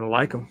gets him gonna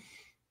like him.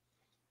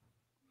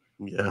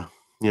 Yeah,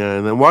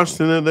 and then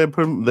Washington, they've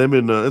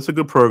been it's a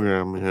good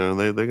program.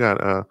 They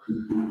got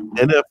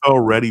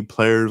NFL ready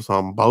players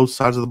on both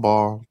sides of the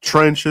ball,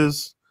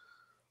 trenches,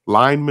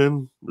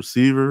 linemen,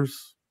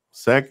 receivers,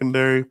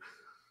 secondary.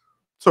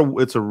 So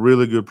it's a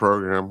really good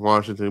program,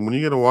 Washington. When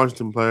you get a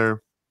Washington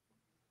player,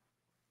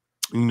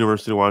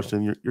 University of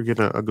Washington, you're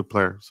getting a good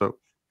player. So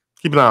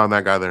keep an eye on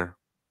that guy there.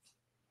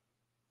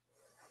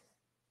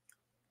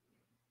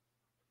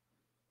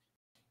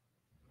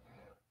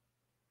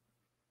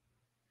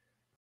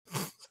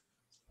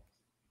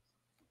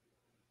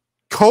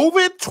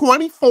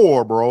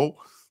 COVID-24, bro.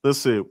 Let's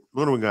see.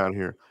 What do we got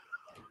here?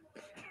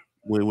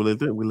 We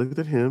looked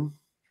at him.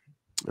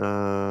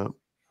 Let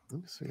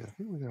me see. I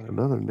think we got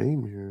another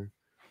name here.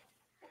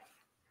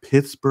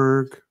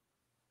 Pittsburgh.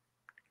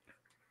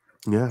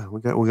 Yeah,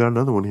 we got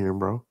another one here,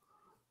 bro.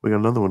 We got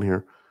another one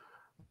here.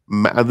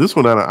 This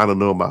one I don't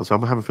know about, so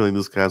I'm having a feeling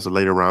this guy's a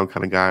later round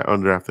kind of guy,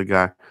 undrafted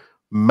guy.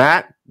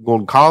 Matt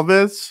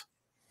Goncalves,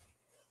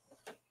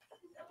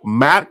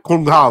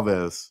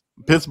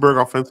 Pittsburgh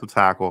offensive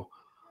tackle.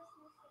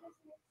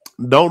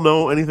 Don't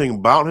know anything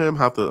about him.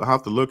 Have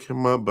to look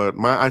him up, but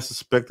I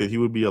suspect that he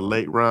would be a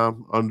late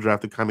round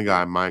undrafted kind of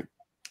guy. Mike,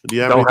 do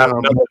you have anything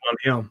on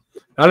him?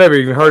 I never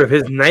even heard of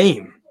his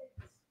name.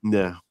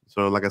 Yeah.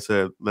 So, like I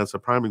said, that's a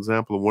prime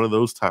example of one of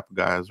those type of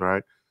guys,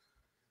 right?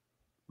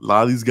 A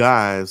lot of these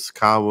guys,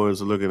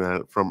 Cowboys are looking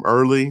at from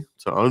early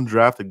to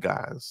undrafted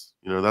guys.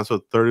 You know, that's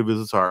what 30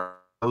 visits are.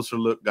 Closer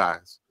look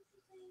guys.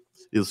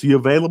 Is he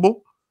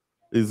available?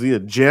 Is he a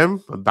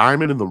gem, a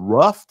diamond in the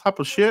rough type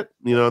of shit?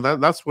 You know,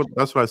 that's what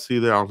I see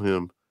there on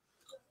him.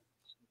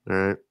 All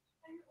right.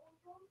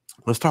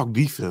 Let's talk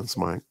defense,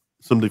 Mike.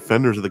 Some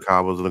defenders of the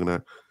Cowboys are looking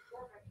at.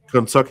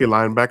 Kentucky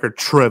linebacker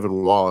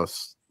Trevin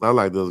Wallace. I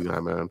like this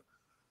guy, man.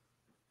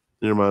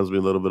 He reminds me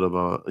a little bit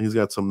of he's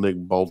got some Nick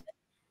Bolt,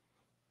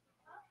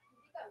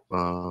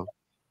 you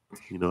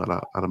know,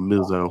 out of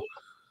Mizzo.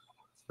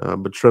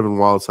 But Trevin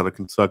Wallace out of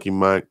Kentucky,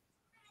 Mike.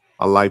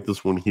 I like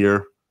this one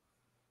here.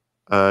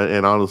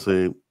 And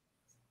honestly,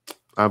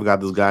 I've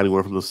got this guy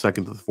anywhere from the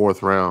 2nd to the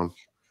 4th round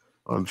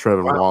on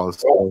Trevin Wallace.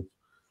 So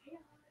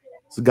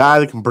it's a guy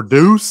that can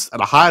produce at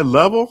a high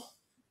level.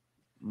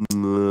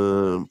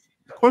 The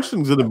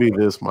question's going to be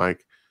this,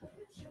 Mike.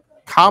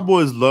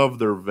 Cowboys love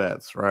their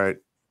vets, right?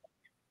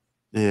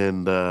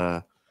 And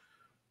are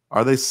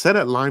they set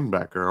at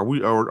linebacker?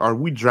 Are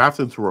we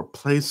drafting to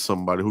replace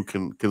somebody who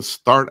can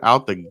start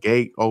out the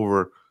gate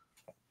over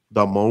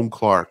Damone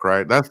Clark,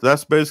 right?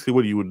 That's basically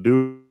what you would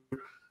do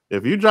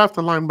if you draft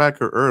a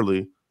linebacker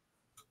early.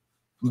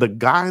 The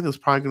guy that's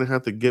probably going to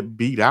have to get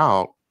beat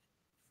out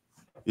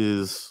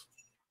is,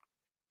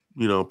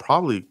 you know,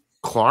 probably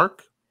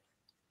Clark,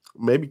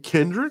 maybe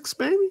Kendricks,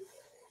 maybe.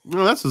 You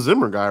know, that's a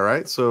Zimmer guy,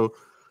 right? So,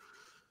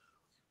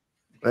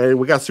 hey,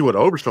 we got to see what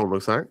Overstone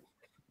looks like.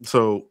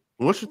 So,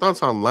 what's your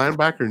thoughts on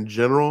linebacker in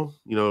general?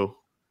 You know,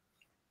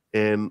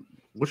 and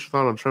what's your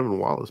thought on Trevin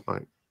Wallace,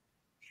 Mike?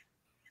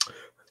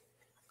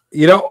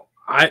 You know,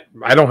 I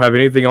don't have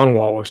anything on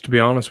Wallace, to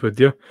be honest with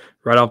you,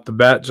 right off the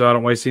bat, so I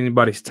don't waste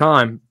anybody's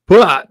time.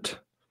 But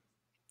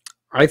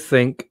I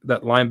think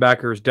that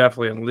linebacker is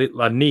definitely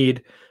a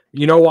need.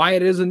 You know why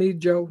it is a need,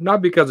 Joe?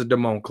 Not because of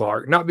Damone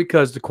Clark, not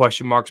because the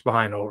question marks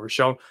behind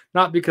Overshown,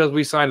 not because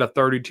we signed a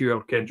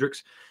 32-year-old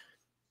Kendricks.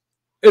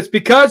 It's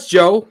because,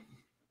 Joe,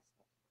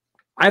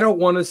 I don't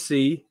want to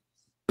see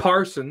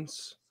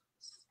Parsons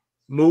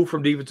move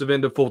from defensive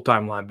end to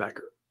full-time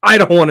linebacker. I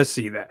don't want to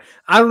see that.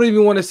 I don't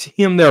even want to see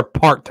him there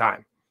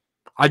part-time.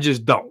 I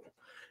just don't.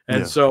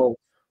 And so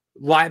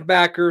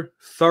linebacker,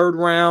 3rd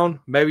round,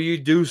 maybe you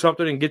do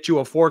something and get you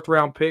a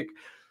 4th-round pick,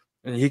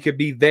 and he could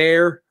be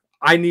there.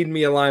 I need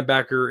me a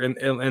linebacker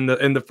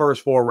in the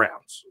first 4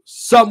 rounds.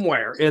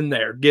 Somewhere in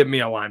there, give me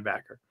a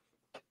linebacker.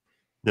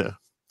 Yeah.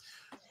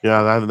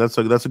 Yeah, that's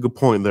a good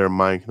point there,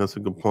 Mike. That's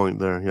a good point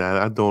there.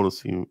 Yeah, I don't want to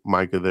see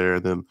Micah there.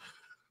 Then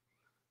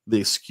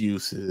the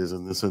excuses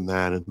and this and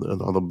that and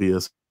all the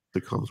BS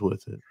that comes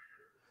with it.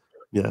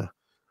 Yeah,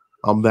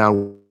 I'm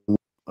down.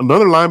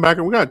 Another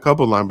linebacker. We got a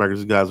couple of linebackers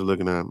you guys are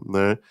looking at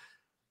there.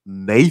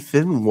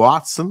 Nathan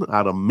Watson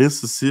out of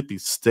Mississippi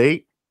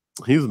State.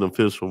 He's an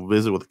official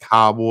visit with the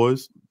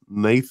Cowboys.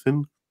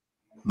 Nathaniel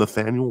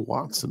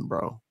Watson,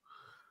 bro.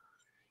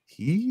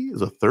 He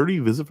is a 30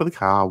 visit for the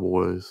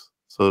Cowboys.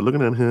 So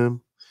looking at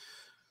him,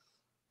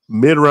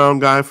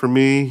 mid-round guy for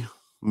me,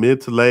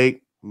 mid to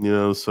late, you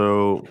know,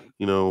 so,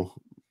 you know,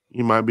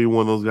 he might be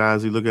one of those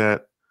guys you look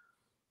at.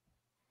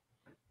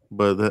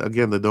 But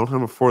again, they don't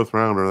have a 4th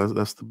rounder.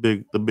 That's the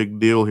big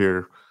deal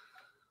here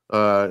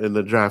in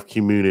the draft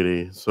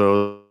community.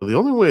 So the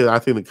only way I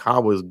think the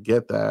Cowboys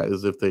get that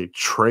is if they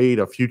trade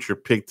a future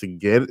pick to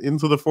get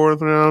into the 4th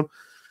round,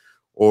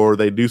 or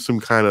they do some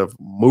kind of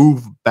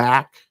move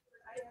back,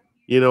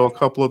 you know, a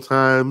couple of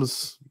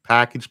times,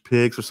 package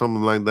picks or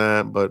something like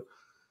that. But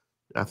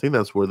I think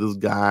that's where this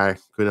guy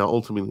could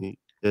ultimately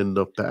end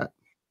up at,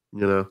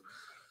 you know.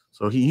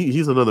 So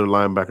he's another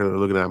linebacker they're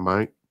looking at,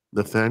 Mike.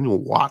 Nathaniel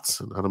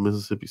Watson out of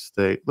Mississippi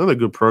State. Another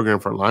good program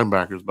for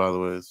linebackers, by the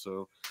way.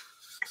 So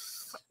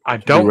I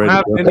don't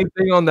have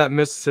anything on that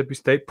Mississippi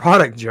State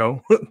product,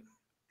 Joe.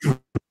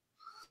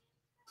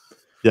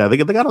 Yeah, they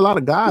got a lot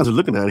of guys who are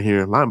looking at it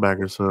here,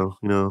 linebackers. So,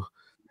 you know,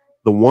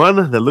 the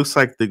one that looks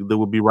like that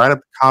would be right up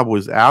the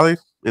Cowboys' alley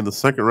in the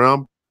 2nd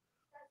round,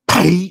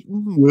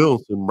 Peyton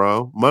Wilson,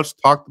 bro. Much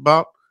talked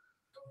about.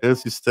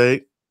 NC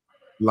State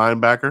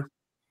linebacker.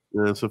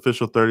 And it's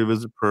official 30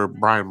 visit per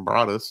Brian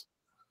Broaddus.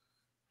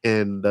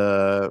 And,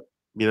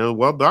 you know,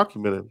 well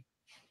documented.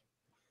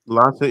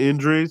 Lots of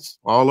injuries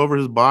all over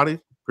his body.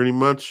 Pretty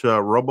much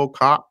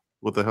RoboCop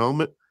with a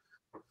helmet.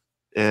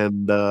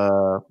 And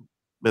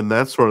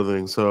that sort of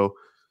thing. So,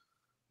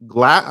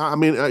 glad. I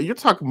mean, you're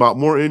talking about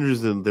more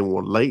injuries than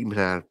what Leighton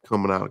had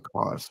coming out of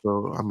college.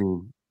 So, I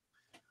mean,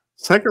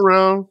 2nd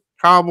round,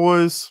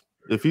 Cowboys,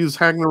 if he's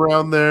hanging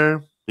around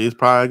there, he's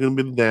probably going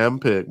to be the damn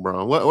pick,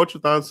 bro. What's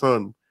your thoughts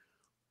on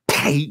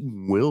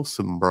Peyton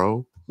Wilson,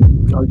 bro?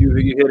 Oh, you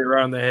hit it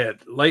right on the head.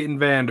 Leighton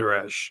Vander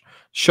Esch,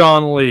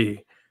 Sean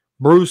Lee,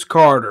 Bruce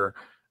Carter,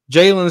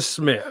 Jalen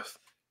Smith.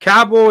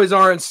 Cowboys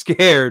aren't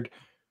scared.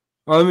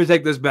 Well, let me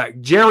take this back.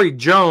 Jerry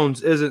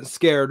Jones isn't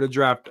scared to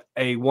draft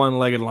a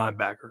one-legged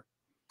linebacker.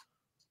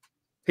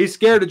 He's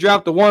scared to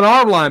draft the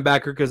one-arm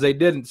linebacker because they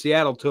didn't.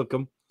 Seattle took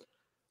him.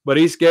 But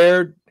he's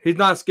scared. He's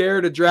not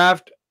scared to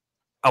draft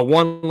a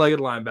one-legged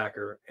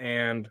linebacker.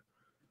 And,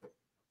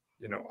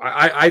 you know,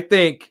 I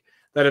think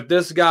that if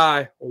this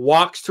guy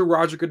walks to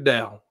Roger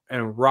Goodell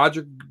and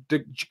Roger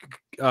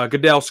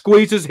Goodell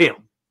squeezes him,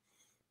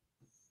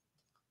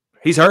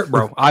 he's hurt,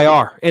 bro.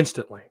 IR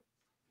instantly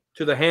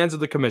to the hands of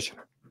the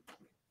commissioner.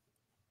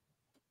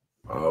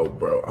 Oh,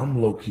 bro,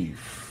 I'm low key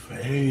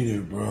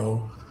faded,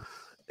 bro.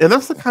 And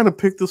that's the kind of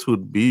pick this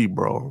would be,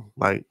 bro.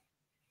 Like,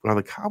 are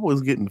the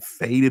Cowboys getting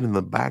faded in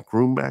the back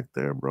room back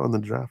there, bro, in the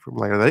draft room?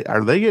 Like,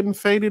 are they getting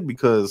faded?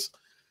 Because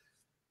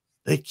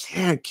they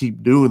can't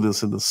keep doing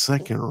this in the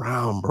second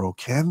round, bro.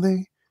 Can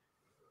they?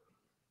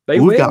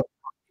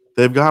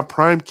 They've got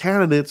prime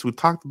candidates. We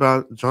talked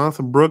about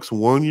Jonathan Brooks,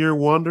 1-year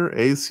wonder,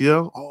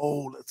 ACL.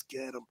 Oh, let's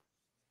get him.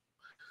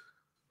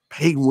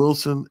 Peyton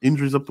Wilson,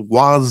 injuries up the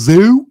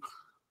wazoo.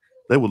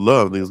 They would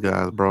love these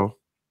guys, bro.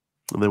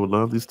 And they would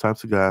love these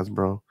types of guys,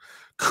 bro.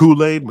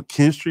 Kool-Aid,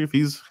 McKinstry, if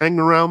he's hanging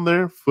around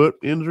there, foot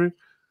injury,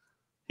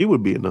 he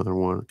would be another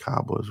one the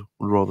Cowboys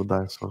would roll the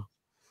dice on.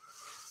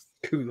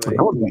 Kool-Aid.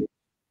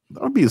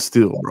 That would be a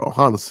steal, bro.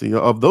 Honestly,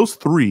 of those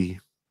three,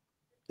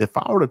 if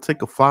I were to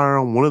take a flyer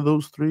on one of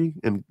those three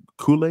and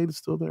Kool-Aid is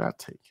still there, I'd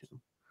take him.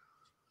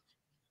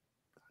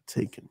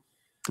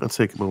 I'd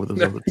take him over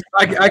those other two.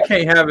 I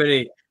can't have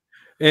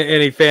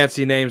any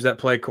fancy names that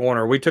play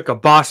corner. We took a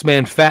boss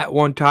man fat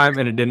one time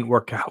and it didn't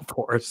work out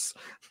for us.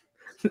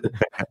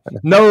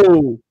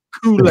 No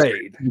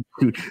Kool-Aid.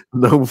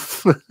 No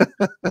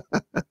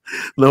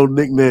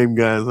nickname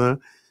guys, huh?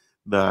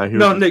 Nah,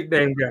 no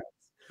nickname guys.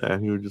 I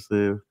hear what you're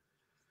saying.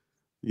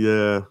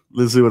 Yeah,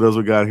 let's see what else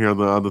we got here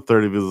on the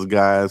 30 visits,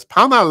 guys.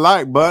 Pound that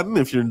like button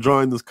if you're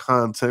enjoying this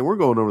content. We're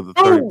going over the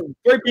 30.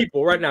 3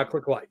 people right now.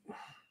 Click like.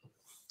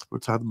 We're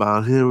talking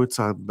about him. We're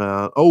talking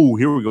about,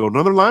 here we go.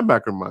 Another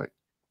linebacker, Mike.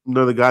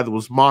 Another guy that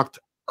was mocked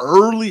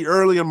early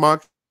in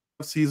mock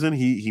season.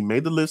 He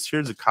made the list here.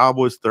 It's a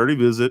Cowboys 30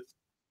 visit.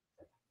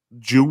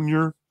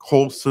 Junior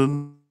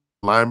Colson,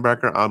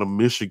 linebacker out of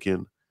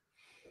Michigan,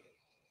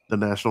 the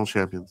national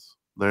champions.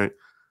 All right,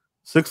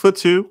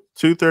 6'2",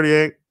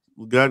 238.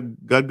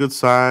 Got good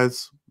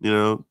size.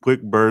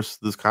 Quick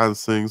burst. This kind of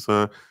things.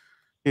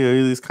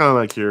 He's kind of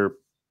like your,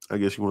 I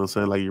guess you want to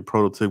say, like your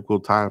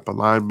prototypical type of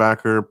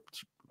linebacker,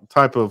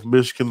 type of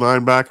Michigan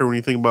linebacker. When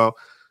you think about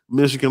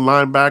Michigan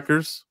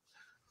linebackers,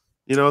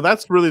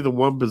 that's really the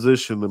one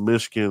position that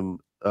Michigan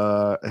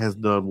has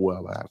done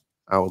well at.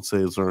 I would say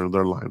is their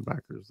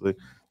linebackers. They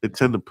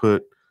tend to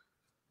put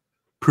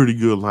pretty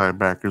good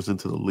linebackers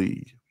into the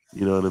league.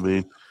 You know what I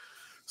mean?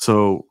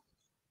 So,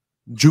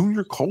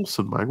 Junior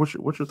Colson, Mike, what's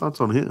your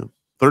thoughts on him?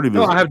 30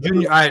 visits. No, I have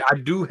Junior. I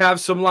do have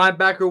some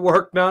linebacker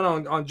work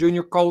done on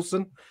Junior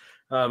Colson.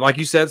 Like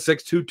you said,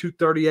 6'2",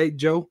 238,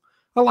 Joe.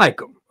 I like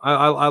him.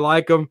 I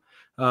like him.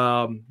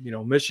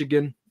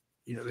 Michigan,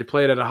 they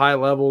played at a high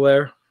level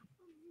there.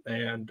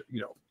 And,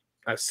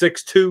 at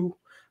 6'2",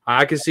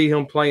 I can see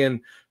him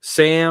playing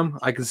Sam.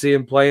 I can see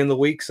him playing the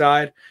weak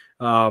side.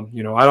 I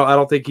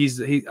don't think he's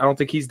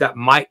that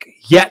Mike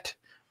yet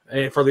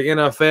for the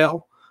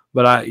NFL.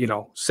 But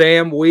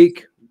Sam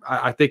weak.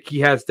 I think he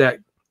has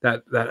that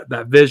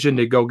vision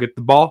to go get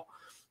the ball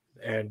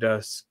and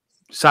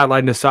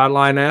sideline to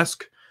sideline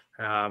esque.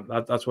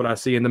 That's what I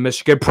see in the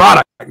Michigan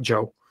product,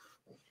 Joe.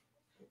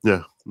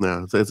 Yeah,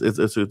 no,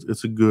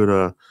 it's a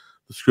good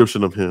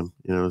description of him.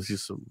 He's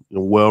just a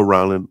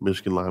well-rounded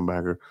Michigan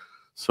linebacker,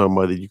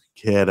 somebody you could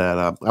get at.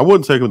 I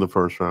wouldn't take him in the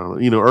first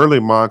round.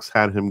 Early mocks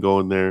had him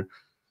going there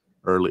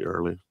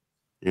early.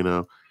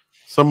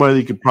 Somebody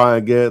you could probably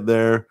get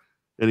there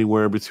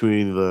anywhere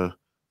between the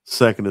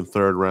second and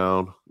third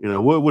round.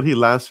 What would he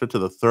last for to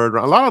the third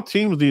round? A lot of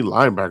teams need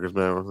linebackers,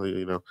 man.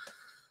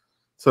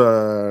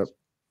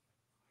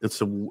 It's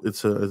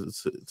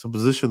a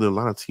position that a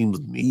lot of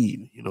teams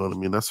need. You know what I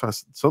mean? That's why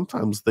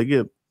sometimes they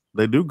do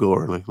go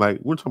early. Like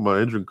we're talking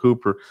about Edgerrin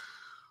Cooper,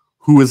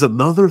 who is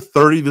another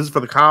 30 visit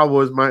for the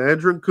Cowboys. My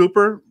Edgerrin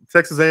Cooper,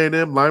 Texas A&M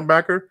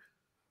linebacker.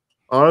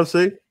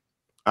 Honestly,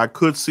 I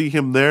could see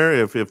him there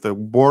if the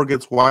board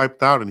gets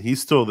wiped out and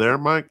he's still there,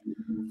 Mike.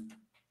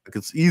 I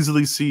could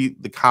easily see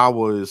the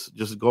Cowboys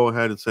just go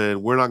ahead and say,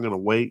 we're not going to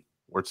wait.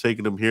 We're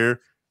taking him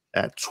here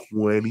at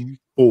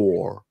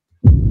 24.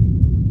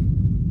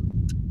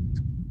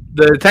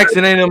 The Texas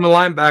A&M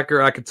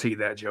linebacker, I could see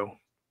that, Joe.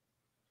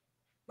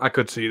 I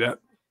could see that.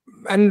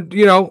 And,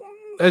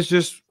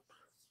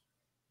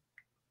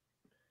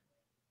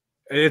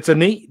 it's a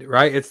need,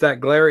 right? It's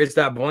that glare. It's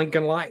that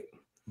blinking light.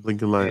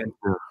 Blinking light.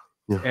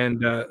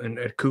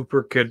 And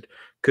Cooper could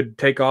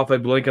take off a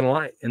blinking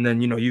light. And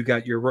then, you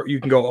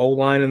can go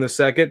O-line in the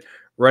second,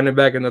 running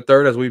back in the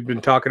third, as we've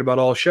been talking about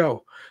all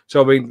show.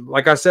 So,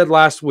 like I said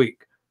last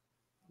week,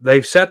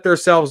 they've set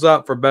themselves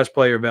up for best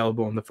player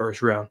available in the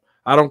first round.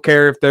 I don't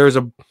care if there's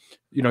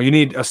you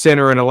need a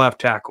center and a left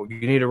tackle.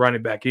 You need a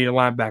running back. You need a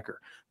linebacker.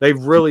 They've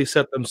really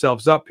set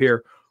themselves up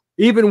here.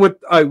 Even with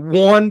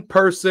one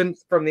person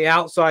from the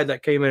outside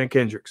that came in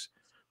Kendricks,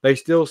 they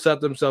still set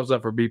themselves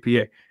up for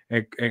BPA.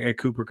 And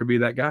Cooper could be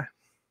that guy.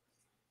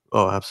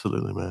 Oh,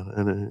 absolutely, man.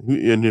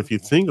 And if you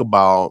think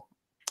about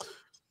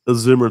the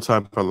Zimmer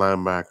type of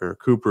linebacker,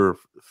 Cooper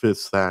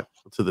fits that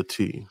to the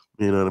T.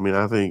 You know what I mean?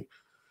 I think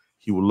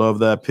he would love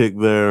that pick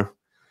there.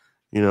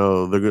 You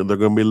know, they're going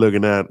to be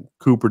looking at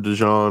Cooper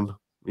DeJean.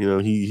 You know,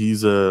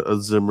 he's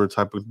a Zimmer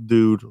type of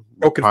dude.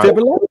 Broken Probably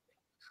fibula?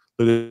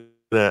 looking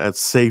at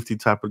safety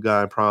type of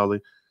guy,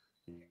 probably.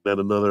 At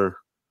another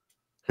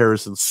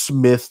Harrison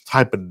Smith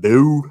type of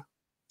dude.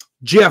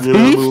 Jeff You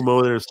know, Heath? move him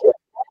over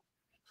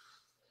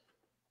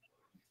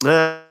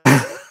there.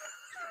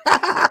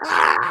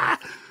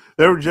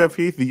 Remember Jeff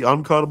Heath, the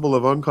uncuttable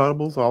of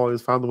uncuttables,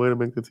 always found a way to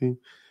make the team.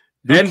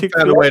 And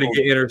found a way to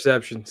get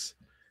interceptions.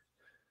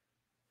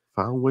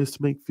 Found ways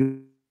to make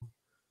field.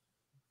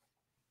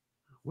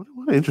 What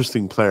an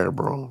interesting player,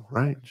 bro,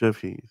 right?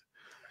 Jeff Heath.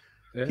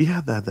 Yeah. He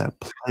had that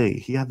play.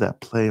 He had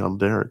that play on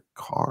Derek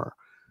Carr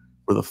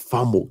where the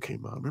fumble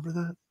came out. Remember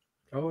that?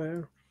 Oh,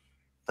 yeah.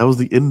 That was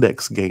the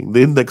index game.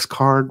 The index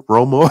card,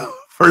 Romo,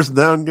 first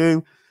down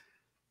game.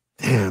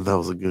 Damn, that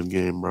was a good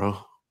game, bro.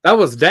 That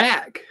was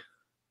Dak.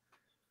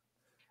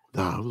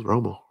 Nah, it was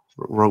Romo.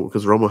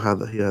 Because Romo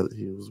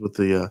he was with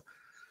the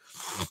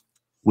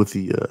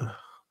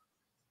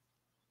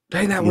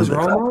dang, that was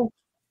Romo?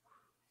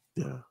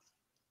 Yeah.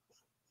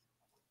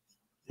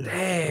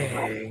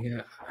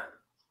 Dang.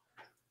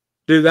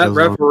 Dude, that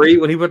referee,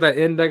 when he put that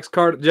index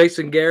card,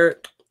 Jason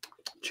Garrett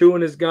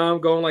chewing his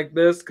gum, going like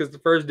this because the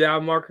first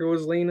down marker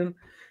was leaning.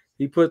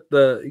 He put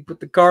the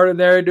card in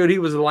there, dude. He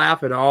was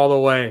laughing all the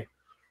way.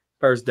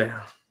 First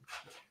down.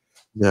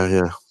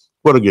 Yeah.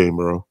 What a game,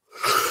 bro.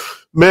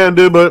 Man,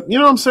 dude, but you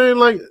know what I'm saying?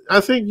 Like,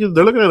 I think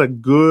they're looking at a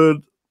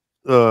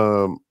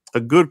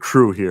good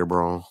crew here,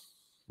 bro.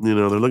 You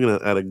know, they're looking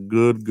at a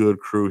good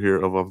crew here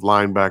of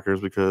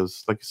linebackers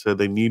because, like you said,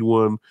 they need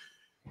one.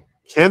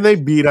 Can they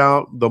beat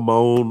out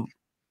Damone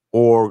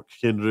or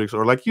Kendricks?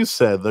 Or like you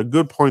said, the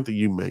good point that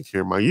you make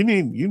here, Mike, you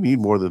need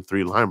more than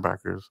 3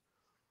 linebackers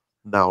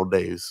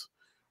nowadays,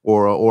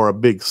 or a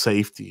big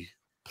safety,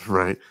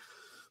 right?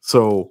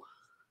 So,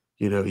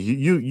 you know,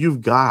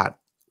 you've got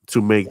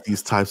to make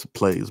these types of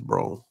plays,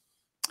 bro.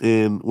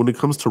 And when it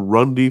comes to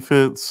run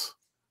defense,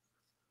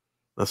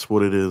 that's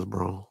what it is,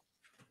 bro.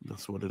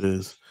 That's what it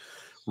is.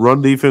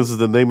 Run defense is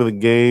the name of the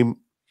game.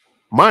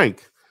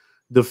 Mike,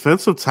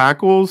 defensive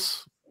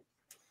tackles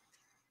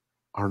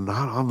are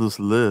not on this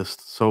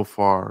list so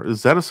far.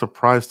 Is that a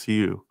surprise to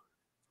you?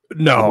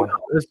 No,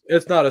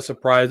 it's not a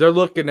surprise. They're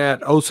looking at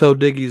Oso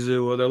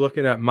Digizua. They're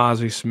looking at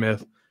Mozzie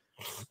Smith.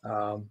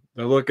 They're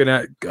looking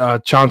at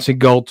Chauncey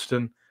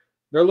Goldston.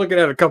 They're looking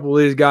at a couple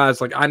of these guys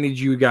like, I need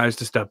you guys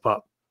to step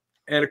up.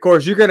 And, of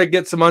course, you're going to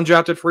get some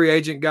undrafted free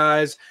agent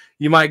guys.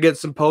 You might get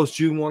some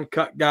post-June 1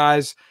 cut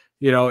guys,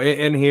 you know,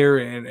 in here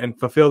and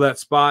fulfill that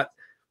spot.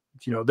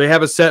 You know, they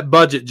have a set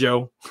budget,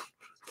 Joe.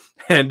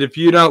 And if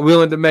you're not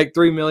willing to make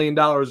 $3 million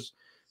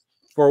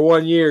for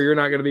 1 year, you're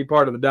not going to be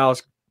part of the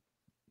Dallas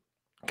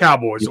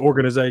Cowboys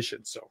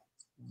organization. So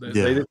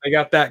they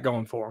got that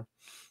going for them.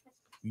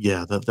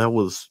 Yeah, that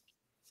was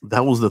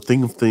the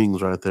thing of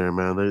things right there,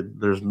 man.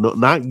 There's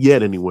not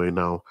yet anyway.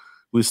 Now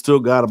we still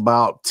got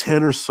about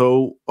 10 or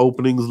so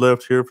openings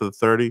left here for the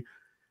 30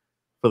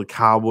 for the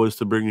Cowboys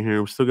to bring in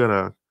here. We still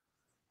got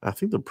I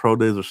think the pro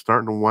days are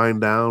starting to wind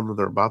down, or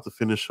they're about to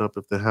finish up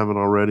if they haven't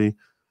already.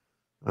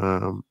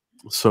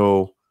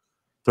 So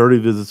 30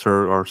 visits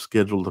are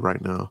scheduled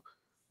right now.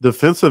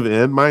 Defensive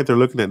end, Mike, they're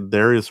looking at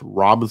Darius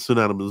Robinson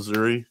out of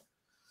Missouri.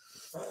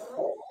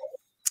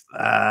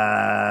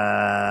 I'm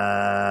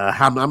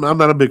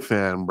not a big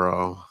fan,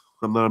 bro.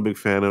 I'm not a big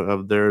fan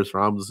of Darius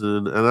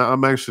Robinson, and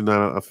I'm actually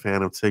not a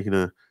fan of taking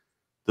a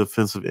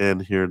defensive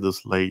end here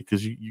this late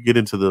because you get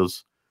into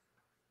those.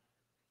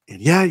 And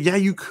yeah,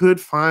 you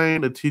could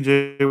find a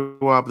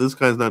TJ Watt, but this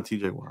guy's not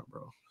TJ Watt,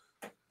 bro.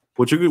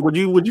 Would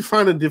you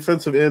find a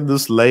defensive end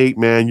this late,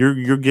 man?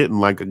 You're getting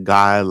like a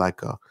guy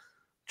like a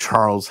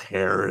Charles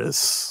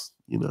Harris,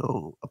 you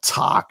know, a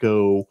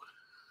Taco,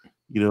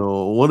 you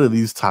know, one of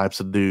these types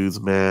of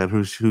dudes, man,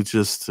 who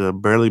just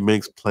barely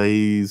makes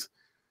plays.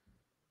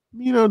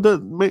 You know,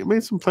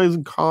 made some plays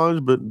in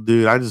college, but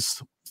dude, I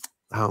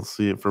don't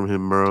see it from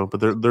him, bro. But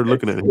they're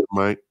looking at him,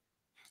 Mike.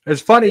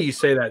 It's funny you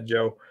say that,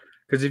 Joe,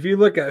 because if you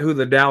look at who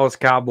the Dallas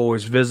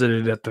Cowboys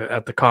visited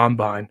at the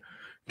combine,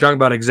 you're talking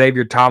about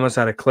Xavier Thomas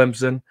out of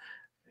Clemson.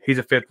 He's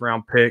a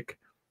 5th-round pick.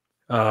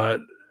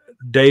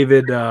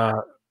 David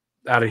out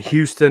of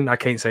Houston, I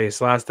can't say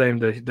his last name.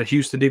 The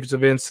Houston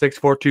defensive end,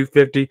 6'4",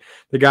 250.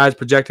 The guy's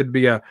projected to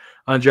be a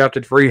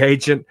undrafted free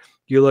agent.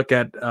 You look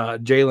at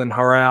Jalen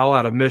Harrell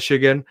out of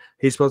Michigan.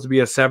 He's supposed to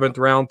be a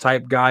 7th-round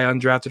type guy,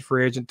 undrafted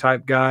free agent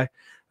type guy.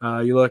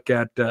 You look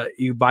at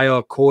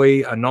Ubayo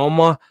Koi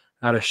Anoma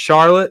out of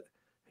Charlotte,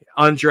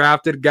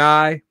 undrafted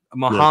guy.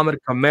 Muhammad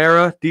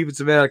Kamara,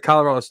 defensive end out of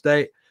Colorado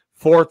State,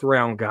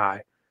 4th-round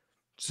guy.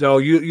 So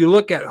you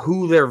look at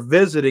who they're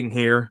visiting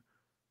here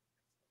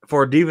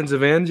for a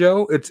defensive end,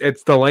 Joe.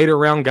 It's the later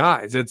round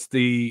guys. It's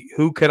the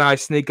who can I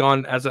sneak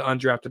on as an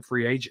undrafted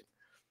free agent.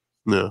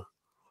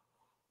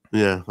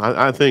 Yeah,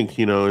 I think,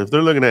 you know, if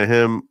they're looking at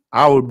him,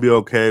 I would be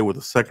okay with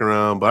the 2nd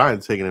round, but I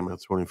ain't taking him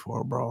at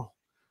 24, bro.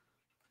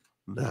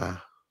 Nah.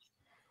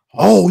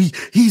 Oh,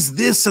 he's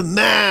this and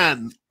that.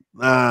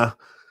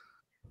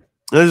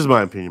 That's just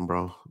my opinion,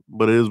 bro.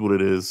 But it is what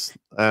it is.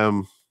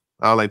 I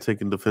I like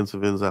taking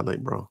defensive ends that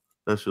late, bro.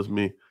 That's just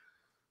me.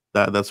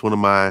 That's one of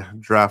my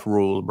draft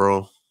rules,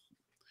 bro.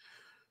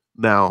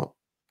 Now,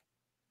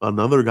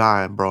 another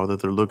guy, bro,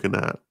 that they're looking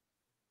at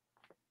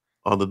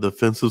on the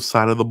defensive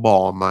side of the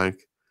ball,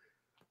 Mike,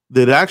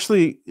 that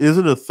actually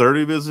isn't a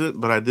 30 visit,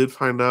 but I did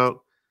find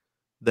out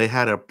they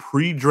had a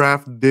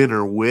pre-draft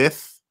dinner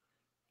with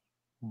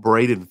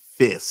Braden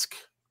Fisk,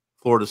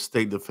 Florida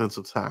State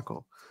defensive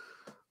tackle.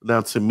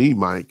 Now, to me,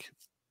 Mike,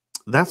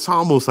 that's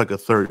almost like a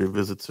 30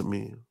 visit to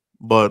me,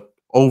 but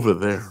over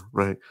there,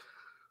 right?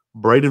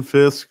 Braden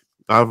Fisk,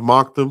 I've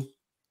mocked him.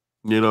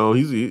 You know,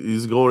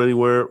 he's going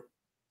anywhere.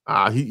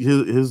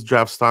 His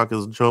draft stock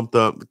has jumped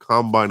up. The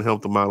combine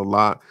helped him out a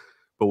lot.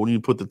 But when you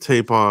put the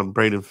tape on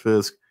Braden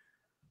Fisk,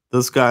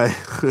 this guy,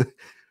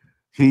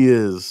 he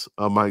is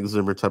a Mike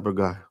Zimmer type of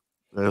guy,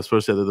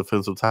 especially at the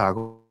defensive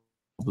tackle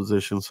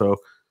position. So,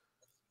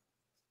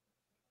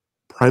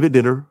 private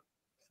dinner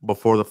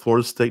before the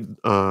Florida State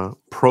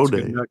Pro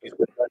Day.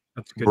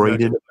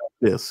 Braden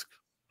Fisk.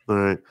 All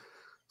right.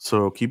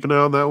 So, keep an eye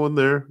on that one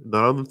there.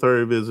 Not on the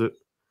 30 visit.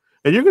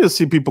 And you're going to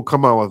see people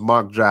come out with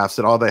mock drafts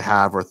that all they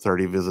have are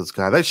 30 visits,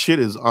 guy. That shit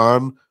is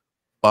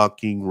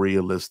unfucking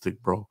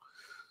realistic, bro.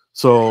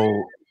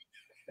 So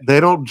they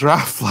don't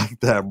draft like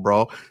that,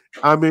 bro.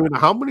 I mean,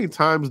 how many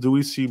times do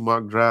we see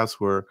mock drafts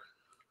where,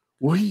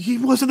 well, he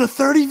wasn't a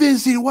 30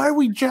 visit? Why are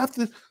we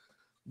drafting?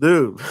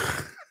 Dude,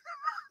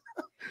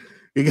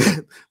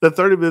 the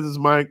 30 visits,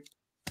 Mike,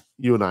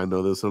 you and I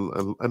know this, and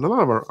a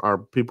lot of our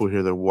people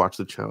here that watch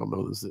the channel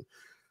know this.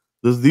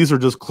 These are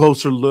just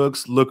closer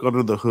looks, look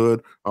under the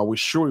hood. Are we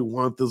sure we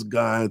want this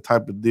guy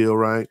type of deal,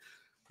 right?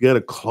 Get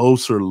a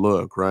closer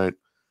look, right?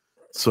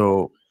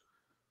 So,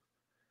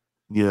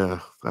 yeah,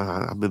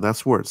 I mean,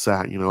 that's where it's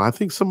at. You know, I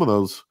think some of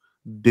those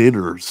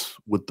dinners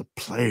with the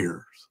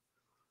players,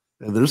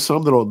 and there's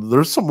some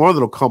more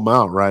that'll come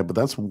out, right? But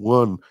that's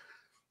one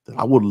that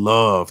I would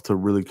love to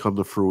really come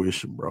to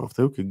fruition, bro. If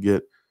they could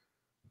get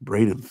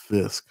Braden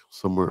Fisk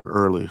somewhere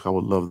early, I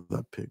would love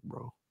that pick,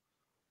 bro.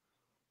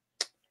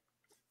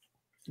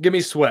 Give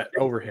me Sweat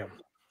over him.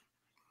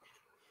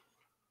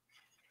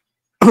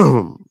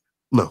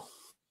 No.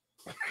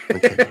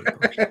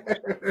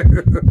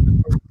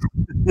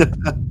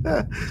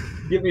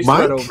 Give me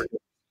Sweat over him.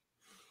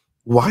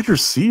 Wide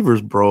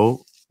receivers,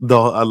 bro.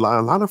 A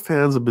lot of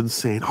fans have been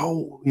saying,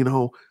 "Oh, you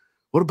know,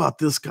 what about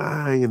this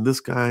guy and this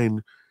guy?"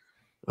 And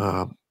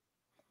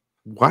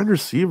wide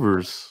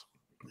receivers,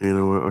 you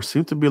know,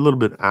 seem to be a little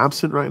bit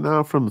absent right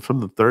now from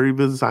the 30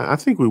 visits. I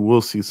think we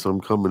will see some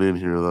coming in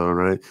here, though,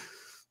 right?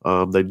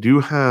 They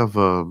do have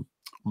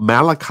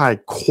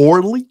Malachi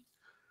Corley,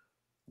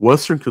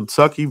 Western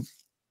Kentucky,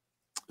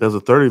 as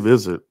a 30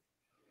 visit.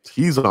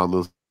 He's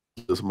on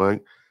this,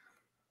 Mike.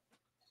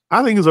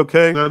 I think he's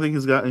okay. I think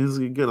he's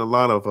getting a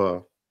lot of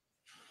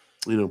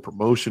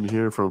promotion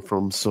here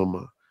from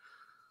some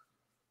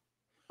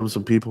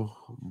people.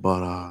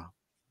 But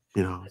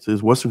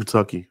it's Western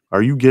Kentucky.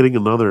 Are you getting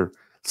another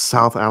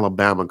South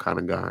Alabama kind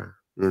of guy?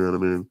 You know what I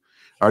mean?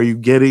 Are you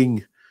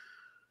getting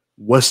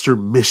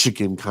Western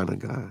Michigan kind of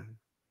guy?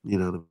 You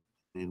know what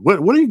I mean?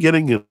 What are you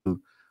getting in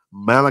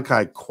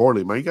Malachi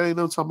Corley? Man, you got any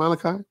notes on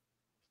Malachi?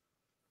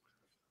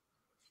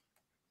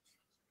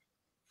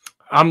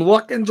 I'm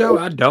looking, Joe.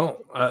 I don't.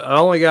 I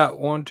only got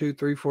 1, 2,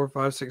 3, 4,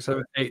 5, 6,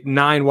 7, 8,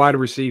 9 wide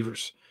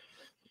receivers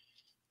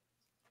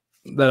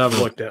that I've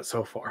looked at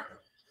so far.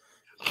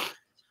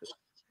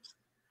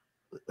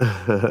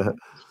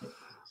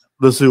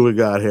 Let's see what we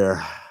got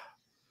here.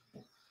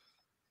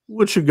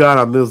 What you got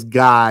on this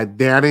guy,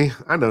 Danny?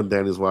 I know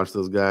Danny's watched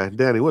this guy.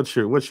 Danny, what's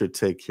your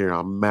take here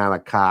on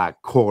Malachi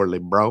Corley,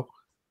 bro?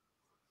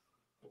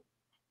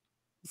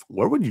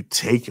 Where would you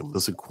take him?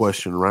 That's a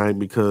question, right?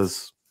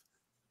 Because,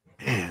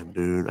 man,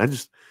 dude,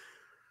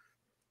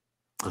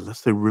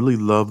 unless they really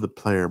love the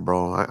player,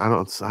 bro, I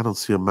don't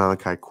see a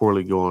Malachi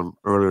Corley going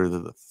earlier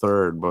than the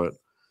 3rd. But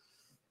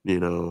you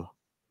know,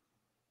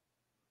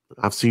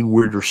 I've seen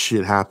weirder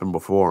shit happen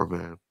before,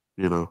 man.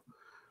 You know.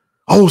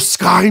 Oh,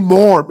 Sky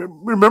Moore.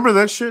 Remember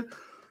that shit?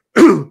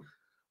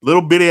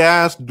 Little bitty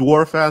ass,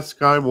 dwarf ass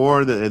Sky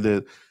Moore. And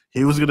then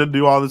he was going to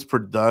do all this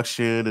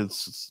production. And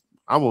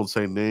I won't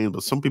say names,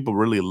 but some people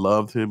really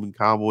loved him in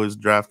Cowboys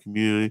draft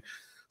community.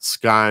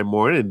 Sky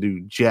Moore didn't do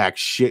jack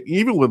shit.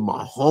 Even with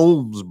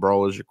Mahomes,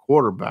 bro, as your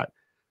quarterback,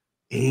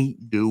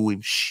 ain't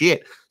doing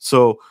shit.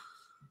 So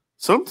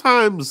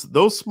sometimes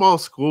those small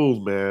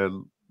schools,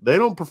 man, they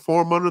don't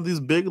perform under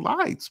these big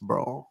lights,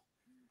 bro.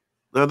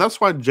 Now,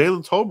 that's why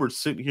Jalen Tolbert's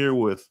sitting here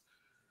with,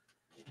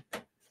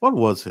 what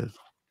was it?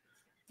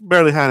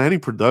 Barely had any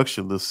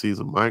production this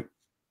season, Mike.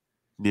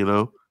 You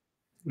know?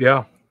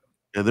 Yeah.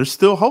 And they're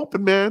still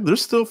hoping, man.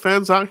 There's still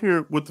fans out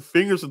here with the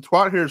fingers and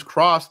twat hairs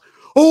crossed.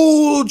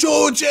 Oh,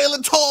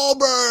 Jalen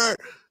Tolbert.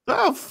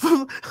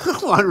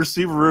 Wide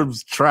receiver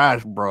room's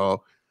trash,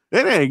 bro.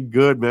 It ain't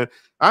good, man.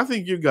 I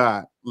think you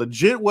got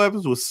legit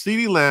weapons with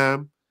CeeDee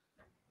Lamb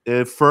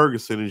and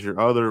Ferguson as your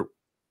other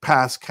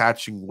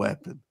pass-catching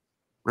weapon.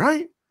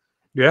 Right?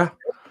 Yeah.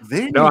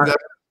 They need that.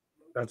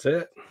 That's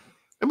it.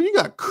 I mean, you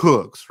got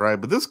Cooks, right?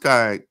 But this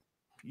guy,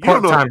 You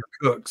don't know. Part-time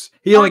cooks.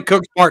 He only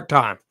cooks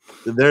part-time.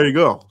 There you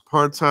go.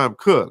 Part-time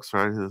cooks,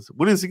 right?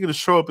 When is he going to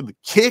show up in the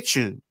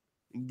kitchen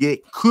and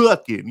get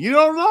cooking? You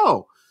don't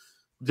know.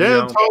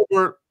 Jalen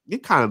Tolbert, you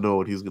kind of know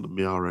what he's going to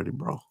be already,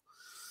 bro.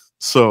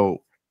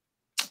 So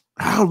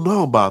I don't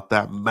know about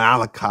that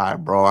Malachi,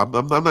 bro.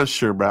 I'm not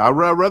sure, bro. I'd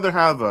rather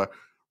have a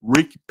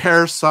Ricky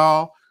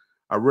Parasol.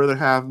 I'd rather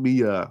have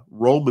me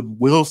Roman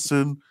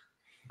Wilson.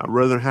 I'd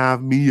rather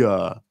have me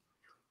one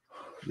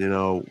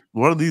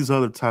of these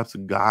other types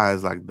of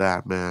guys like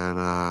that,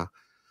 man.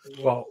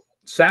 Well,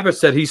 Savage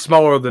said he's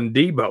smaller than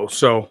Debo.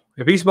 So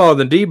if he's smaller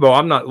than Debo,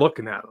 I'm not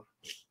looking at him.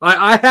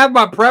 I have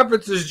my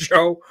preferences,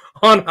 Joe,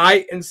 on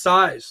height and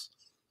size.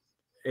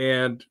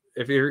 And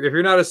if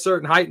you're not a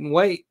certain height and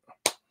weight,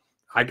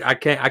 I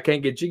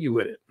can't get jiggy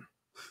with it.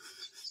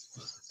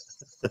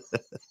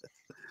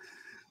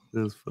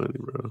 That's funny,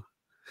 bro.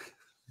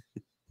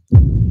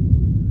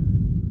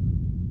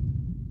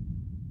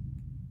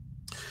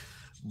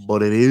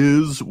 But it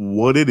is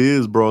what it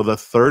is, bro. The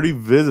 30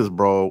 visits,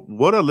 bro.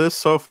 What a list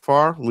so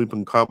far. We've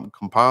been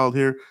compiled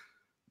here.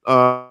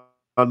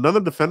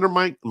 Another defender,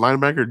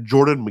 linebacker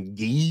Jordan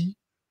McGee.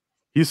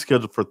 He's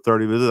scheduled for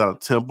 30 visits out of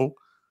Temple.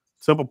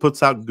 Temple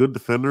puts out good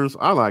defenders.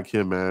 I like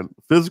him, man.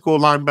 Physical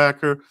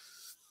linebacker.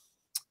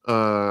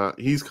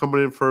 He's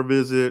coming in for a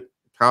visit.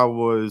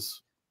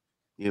 Cowboys,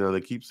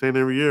 they keep saying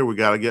every year, we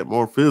got to get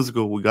more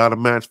physical. We got to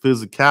match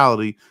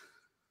physicality.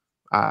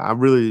 I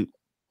really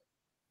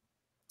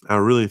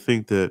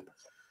think that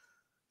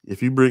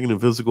if you bring in a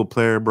physical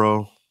player,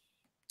 bro,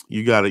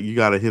 you gotta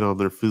hit on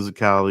their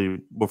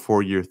physicality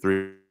before year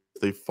 3.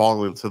 They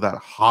fall into that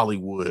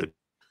Hollywood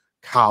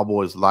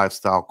Cowboys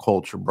lifestyle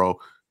culture, bro,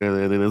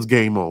 and then it's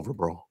game over,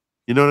 bro.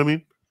 You know what I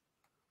mean?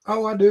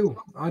 Oh, I do.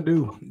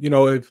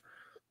 If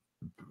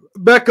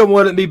Beckham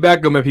wouldn't be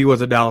Beckham if he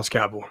was a Dallas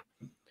Cowboy.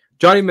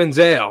 Johnny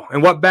Manziel,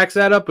 and what backs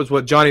that up is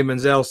what Johnny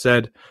Manziel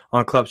said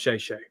on Club Shay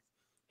Shay.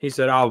 He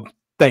said, "Oh,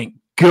 thank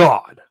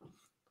God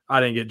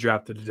I didn't get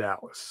drafted to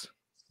Dallas."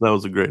 That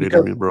was a great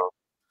interview, bro.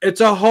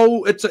 It's a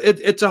whole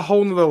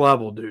nother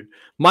level, dude.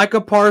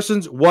 Micah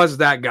Parsons was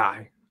that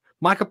guy.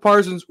 Micah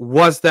Parsons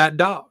was that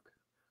dog.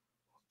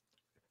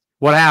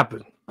 What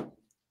happened?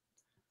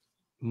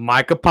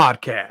 Micah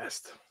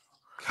podcast.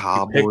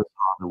 Cowboys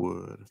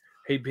Hollywood.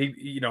 He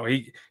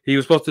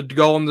was supposed to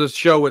go on the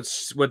show with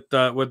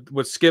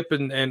Skip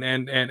and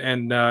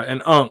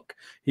Unk.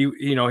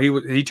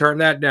 He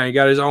turned that down. He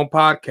got his own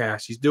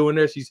podcast. He's doing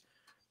this.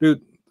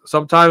 Dude.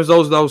 Sometimes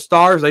those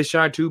stars, they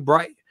shine too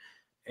bright,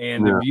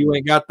 and if you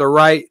ain't got the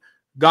right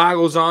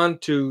goggles on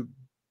to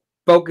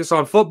focus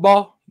on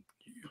football,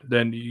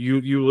 then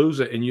you lose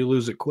it, and you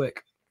lose it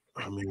quick.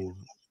 I mean,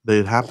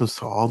 it happens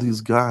to all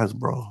these guys,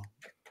 bro.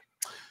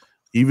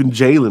 Even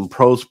Jalen,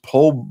 Pro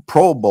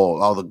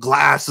Bowl, all the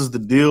glasses, the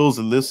deals,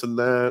 and this and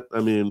that. I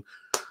mean,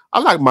 I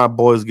like my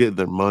boys getting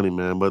their money,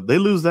 man, but they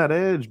lose that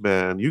edge,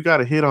 man. You got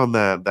to hit on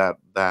that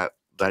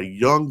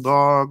young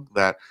dog,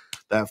 that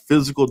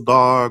physical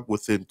dog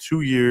within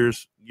 2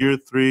 years, year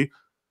 3.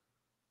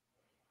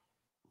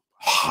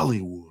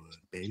 Hollywood,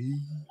 baby.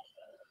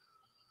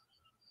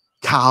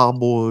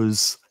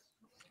 Cowboys,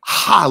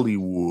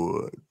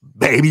 Hollywood,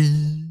 baby.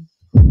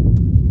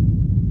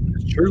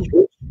 It's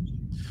true.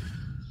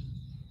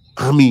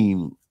 I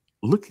mean,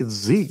 look at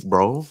Zeke,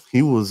 bro.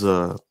 He was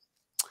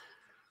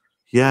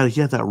he had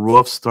that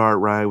rough start,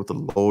 right, with the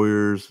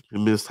lawyers. He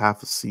missed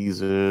half a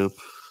season.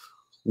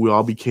 We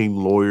all became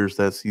lawyers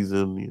that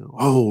season.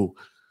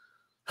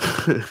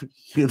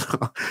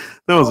 That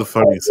was a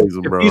funny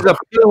season, bro. If he's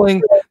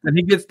appealing, and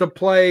he gets to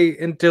play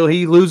until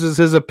he loses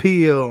his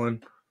appeal,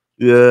 and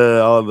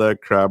all that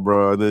crap,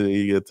 bro. And then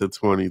you get to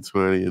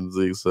 2020, and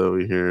Zeke's over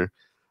here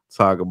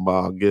talking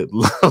about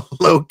getting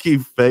low key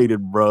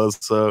faded, bro.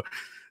 So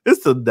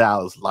it's the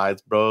Dallas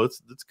Lights, bro.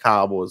 It's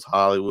Cowboys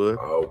Hollywood.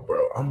 Oh,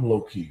 bro, I'm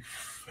low key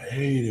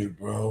faded,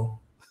 bro.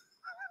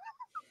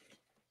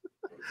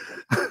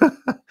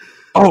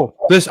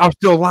 I'm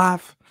still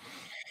alive.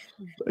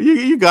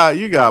 You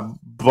got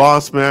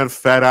boss man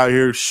fat out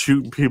here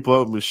shooting people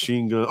up with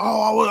machine gun.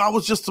 Oh, I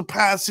was just a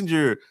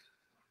passenger.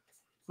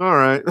 All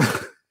right.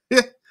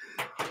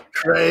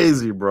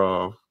 Crazy,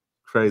 bro.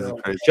 Crazy.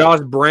 Josh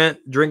Brent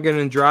drinking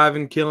and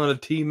driving, killing a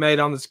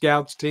teammate on the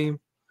scouts team.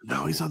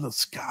 No, he's on the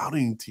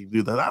scouting team,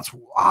 dude. That's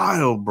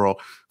wild, bro.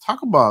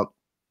 Talk about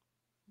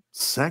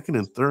second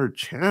and third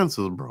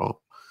chances,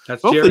 bro.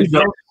 That's Jerry.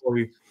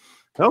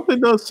 I hope he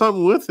does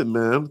something with it,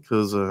 man,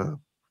 because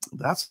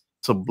that's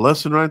a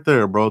blessing right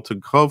there, bro. To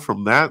go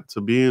from that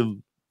to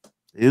being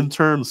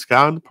intern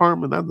scouting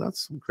department,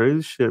 that's some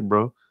crazy shit,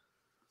 bro.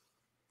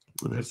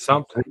 It's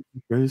something.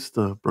 Crazy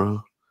stuff,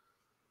 bro.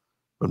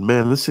 But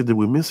man, let's see. Did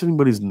we miss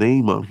anybody's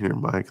name on here,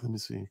 Mike? Let me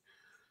see.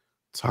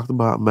 Talked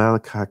about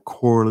Malachi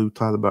Corley. We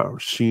talked about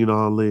Rasheen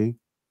Ali.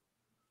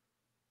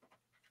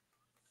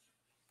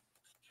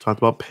 Talked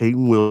about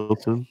Peyton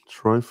Wilson,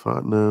 Troy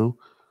Fontenot.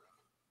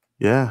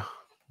 Yeah,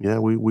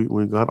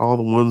 we got all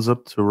the ones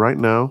up to right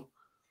now.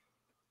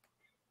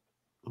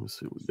 Let me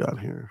see what we got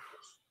here.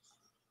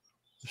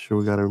 Sure,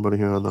 we got everybody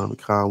here on the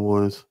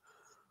Cowboys.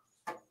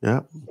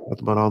 Yeah, we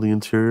talked about all the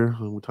interior,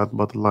 and we talked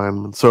about the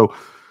linemen. So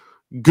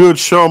good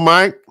show,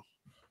 Mike.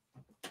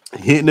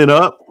 Hitting it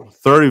up.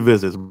 30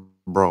 visits,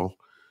 bro.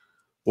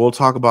 We'll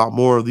talk about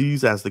more of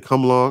these as they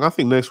come along. I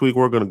think next week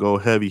we're going to go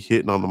heavy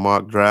hitting on the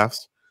mock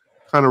drafts.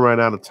 Kind of ran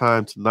out of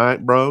time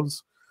tonight,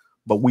 bros.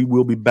 But we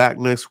will be back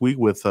next week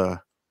with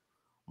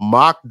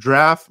mock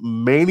draft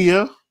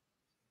mania.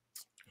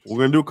 We're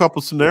going to do a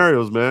couple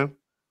scenarios, man.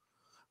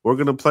 We're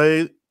going to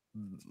play.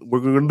 We're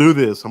going to do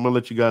this. I'm going to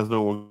let you guys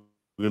know what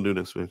we're going to do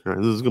next week. All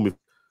right, this is going to be.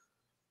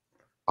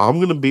 I'm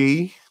going to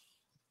be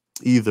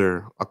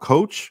either a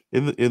coach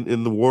in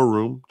the war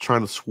room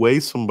trying to sway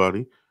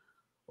somebody,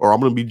 or I'm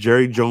going to be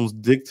Jerry Jones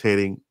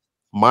dictating,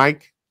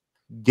 Mike,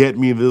 get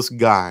me this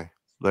guy.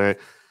 All right.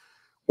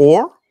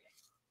 Or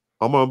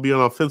I'm going to be an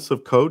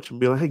offensive coach and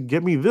be like, hey,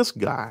 get me this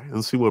guy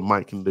and see what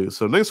Mike can do.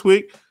 So next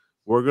week,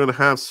 we're going to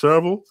have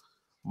several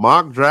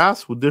mock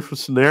drafts with different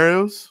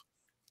scenarios.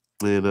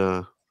 And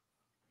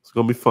it's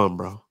going to be fun,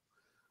 bro.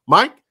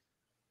 Mike,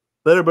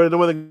 let everybody know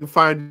where they can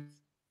find you.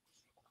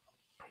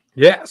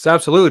 Yes,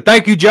 absolutely.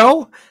 Thank you,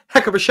 Joe.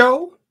 Heck of a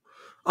show.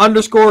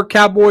 _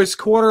 Cowboys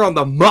Corner on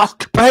the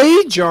mock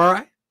page. All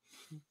right.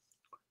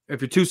 If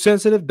you're too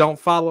sensitive, don't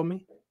follow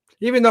me.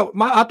 Even though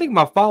I think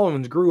my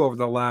followings grew over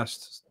the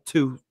last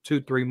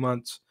 3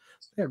 months.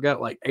 I've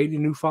got like 80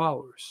 new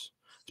followers.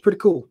 It's pretty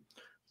cool.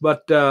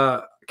 But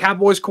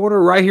Cowboys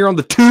Corner right here on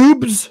the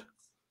tubes.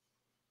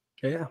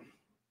 Yeah.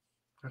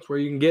 That's where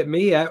you can get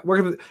me at.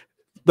 The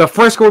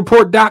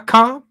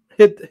FrescoReport.com.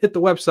 Hit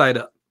the website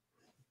up.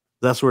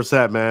 That's where it's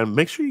at, man.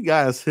 Make sure you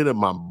guys hit up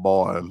my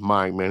boy,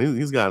 Mike, man.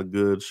 He's got a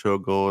good show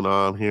going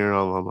on here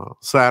on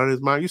Saturdays.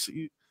 Mike,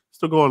 you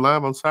still going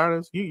live on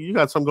Saturdays? You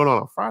got something going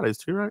on Fridays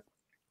too, right?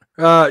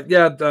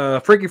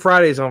 The Freaky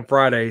Fridays on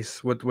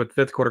Fridays with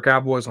Fifth Quarter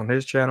Cowboys on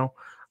his channel.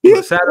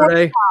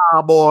 Saturday,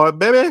 Cowboy,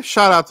 baby.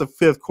 Shout out to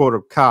Fifth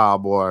Quarter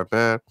Cowboy,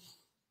 man.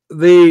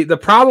 The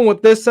problem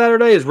with this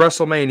Saturday is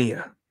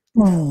WrestleMania.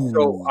 Ooh.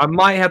 So I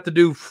might have to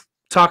do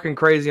Talking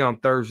Crazy on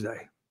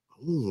Thursday.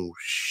 Oh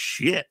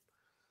shit!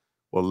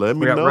 Well, let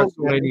me We got know.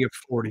 WrestleMania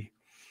 40.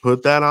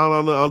 Put that out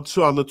on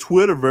the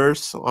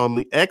Twitterverse, on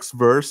the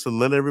Xverse, and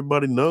let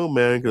everybody know,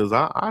 man. Because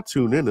I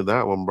tune into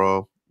that one,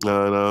 bro.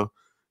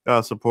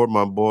 Gotta support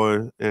my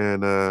boy,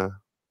 and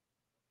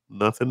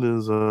nothing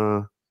is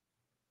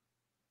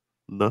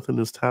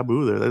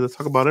taboo there. They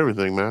talk about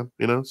everything, man.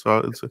 You know, so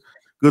it's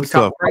good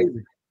stuff.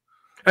 Crazy.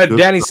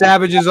 Danny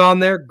Savage is on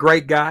there.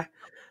 Great guy.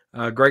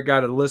 Great guy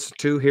to listen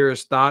to, hear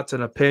his thoughts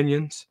and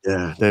opinions.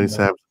 Yeah, Danny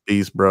Savage,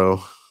 beast,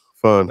 bro.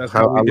 Fun. That's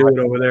how we do it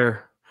over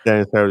there.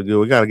 Danny Savage, good.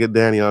 We got to get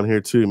Danny on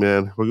here too,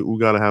 man. We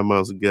got to have him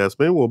as a guest.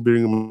 Maybe we'll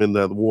bring him in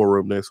the war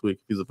room next week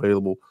if he's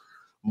available.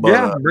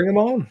 But, bring him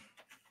on.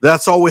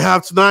 That's all we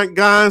have tonight,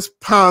 guys.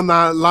 Pound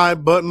that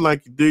like button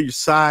like you do your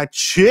side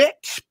chick.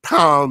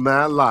 Pound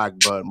that like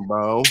button,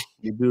 bro.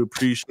 We do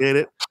appreciate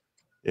it.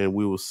 And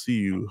we will see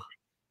you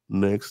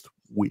next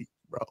week,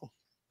 bro.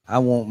 I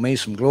want me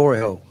some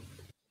glory hole.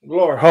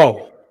 Glory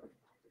hole.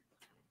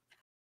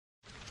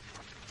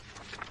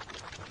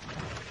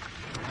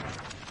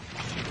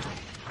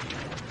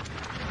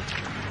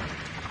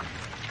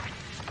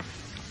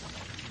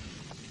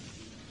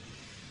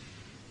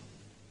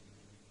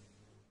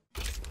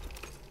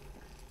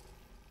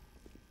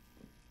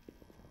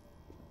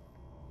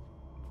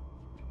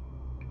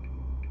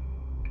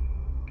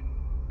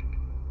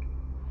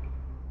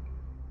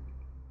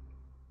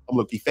 I'm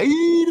gonna be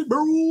faded,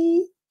 bro.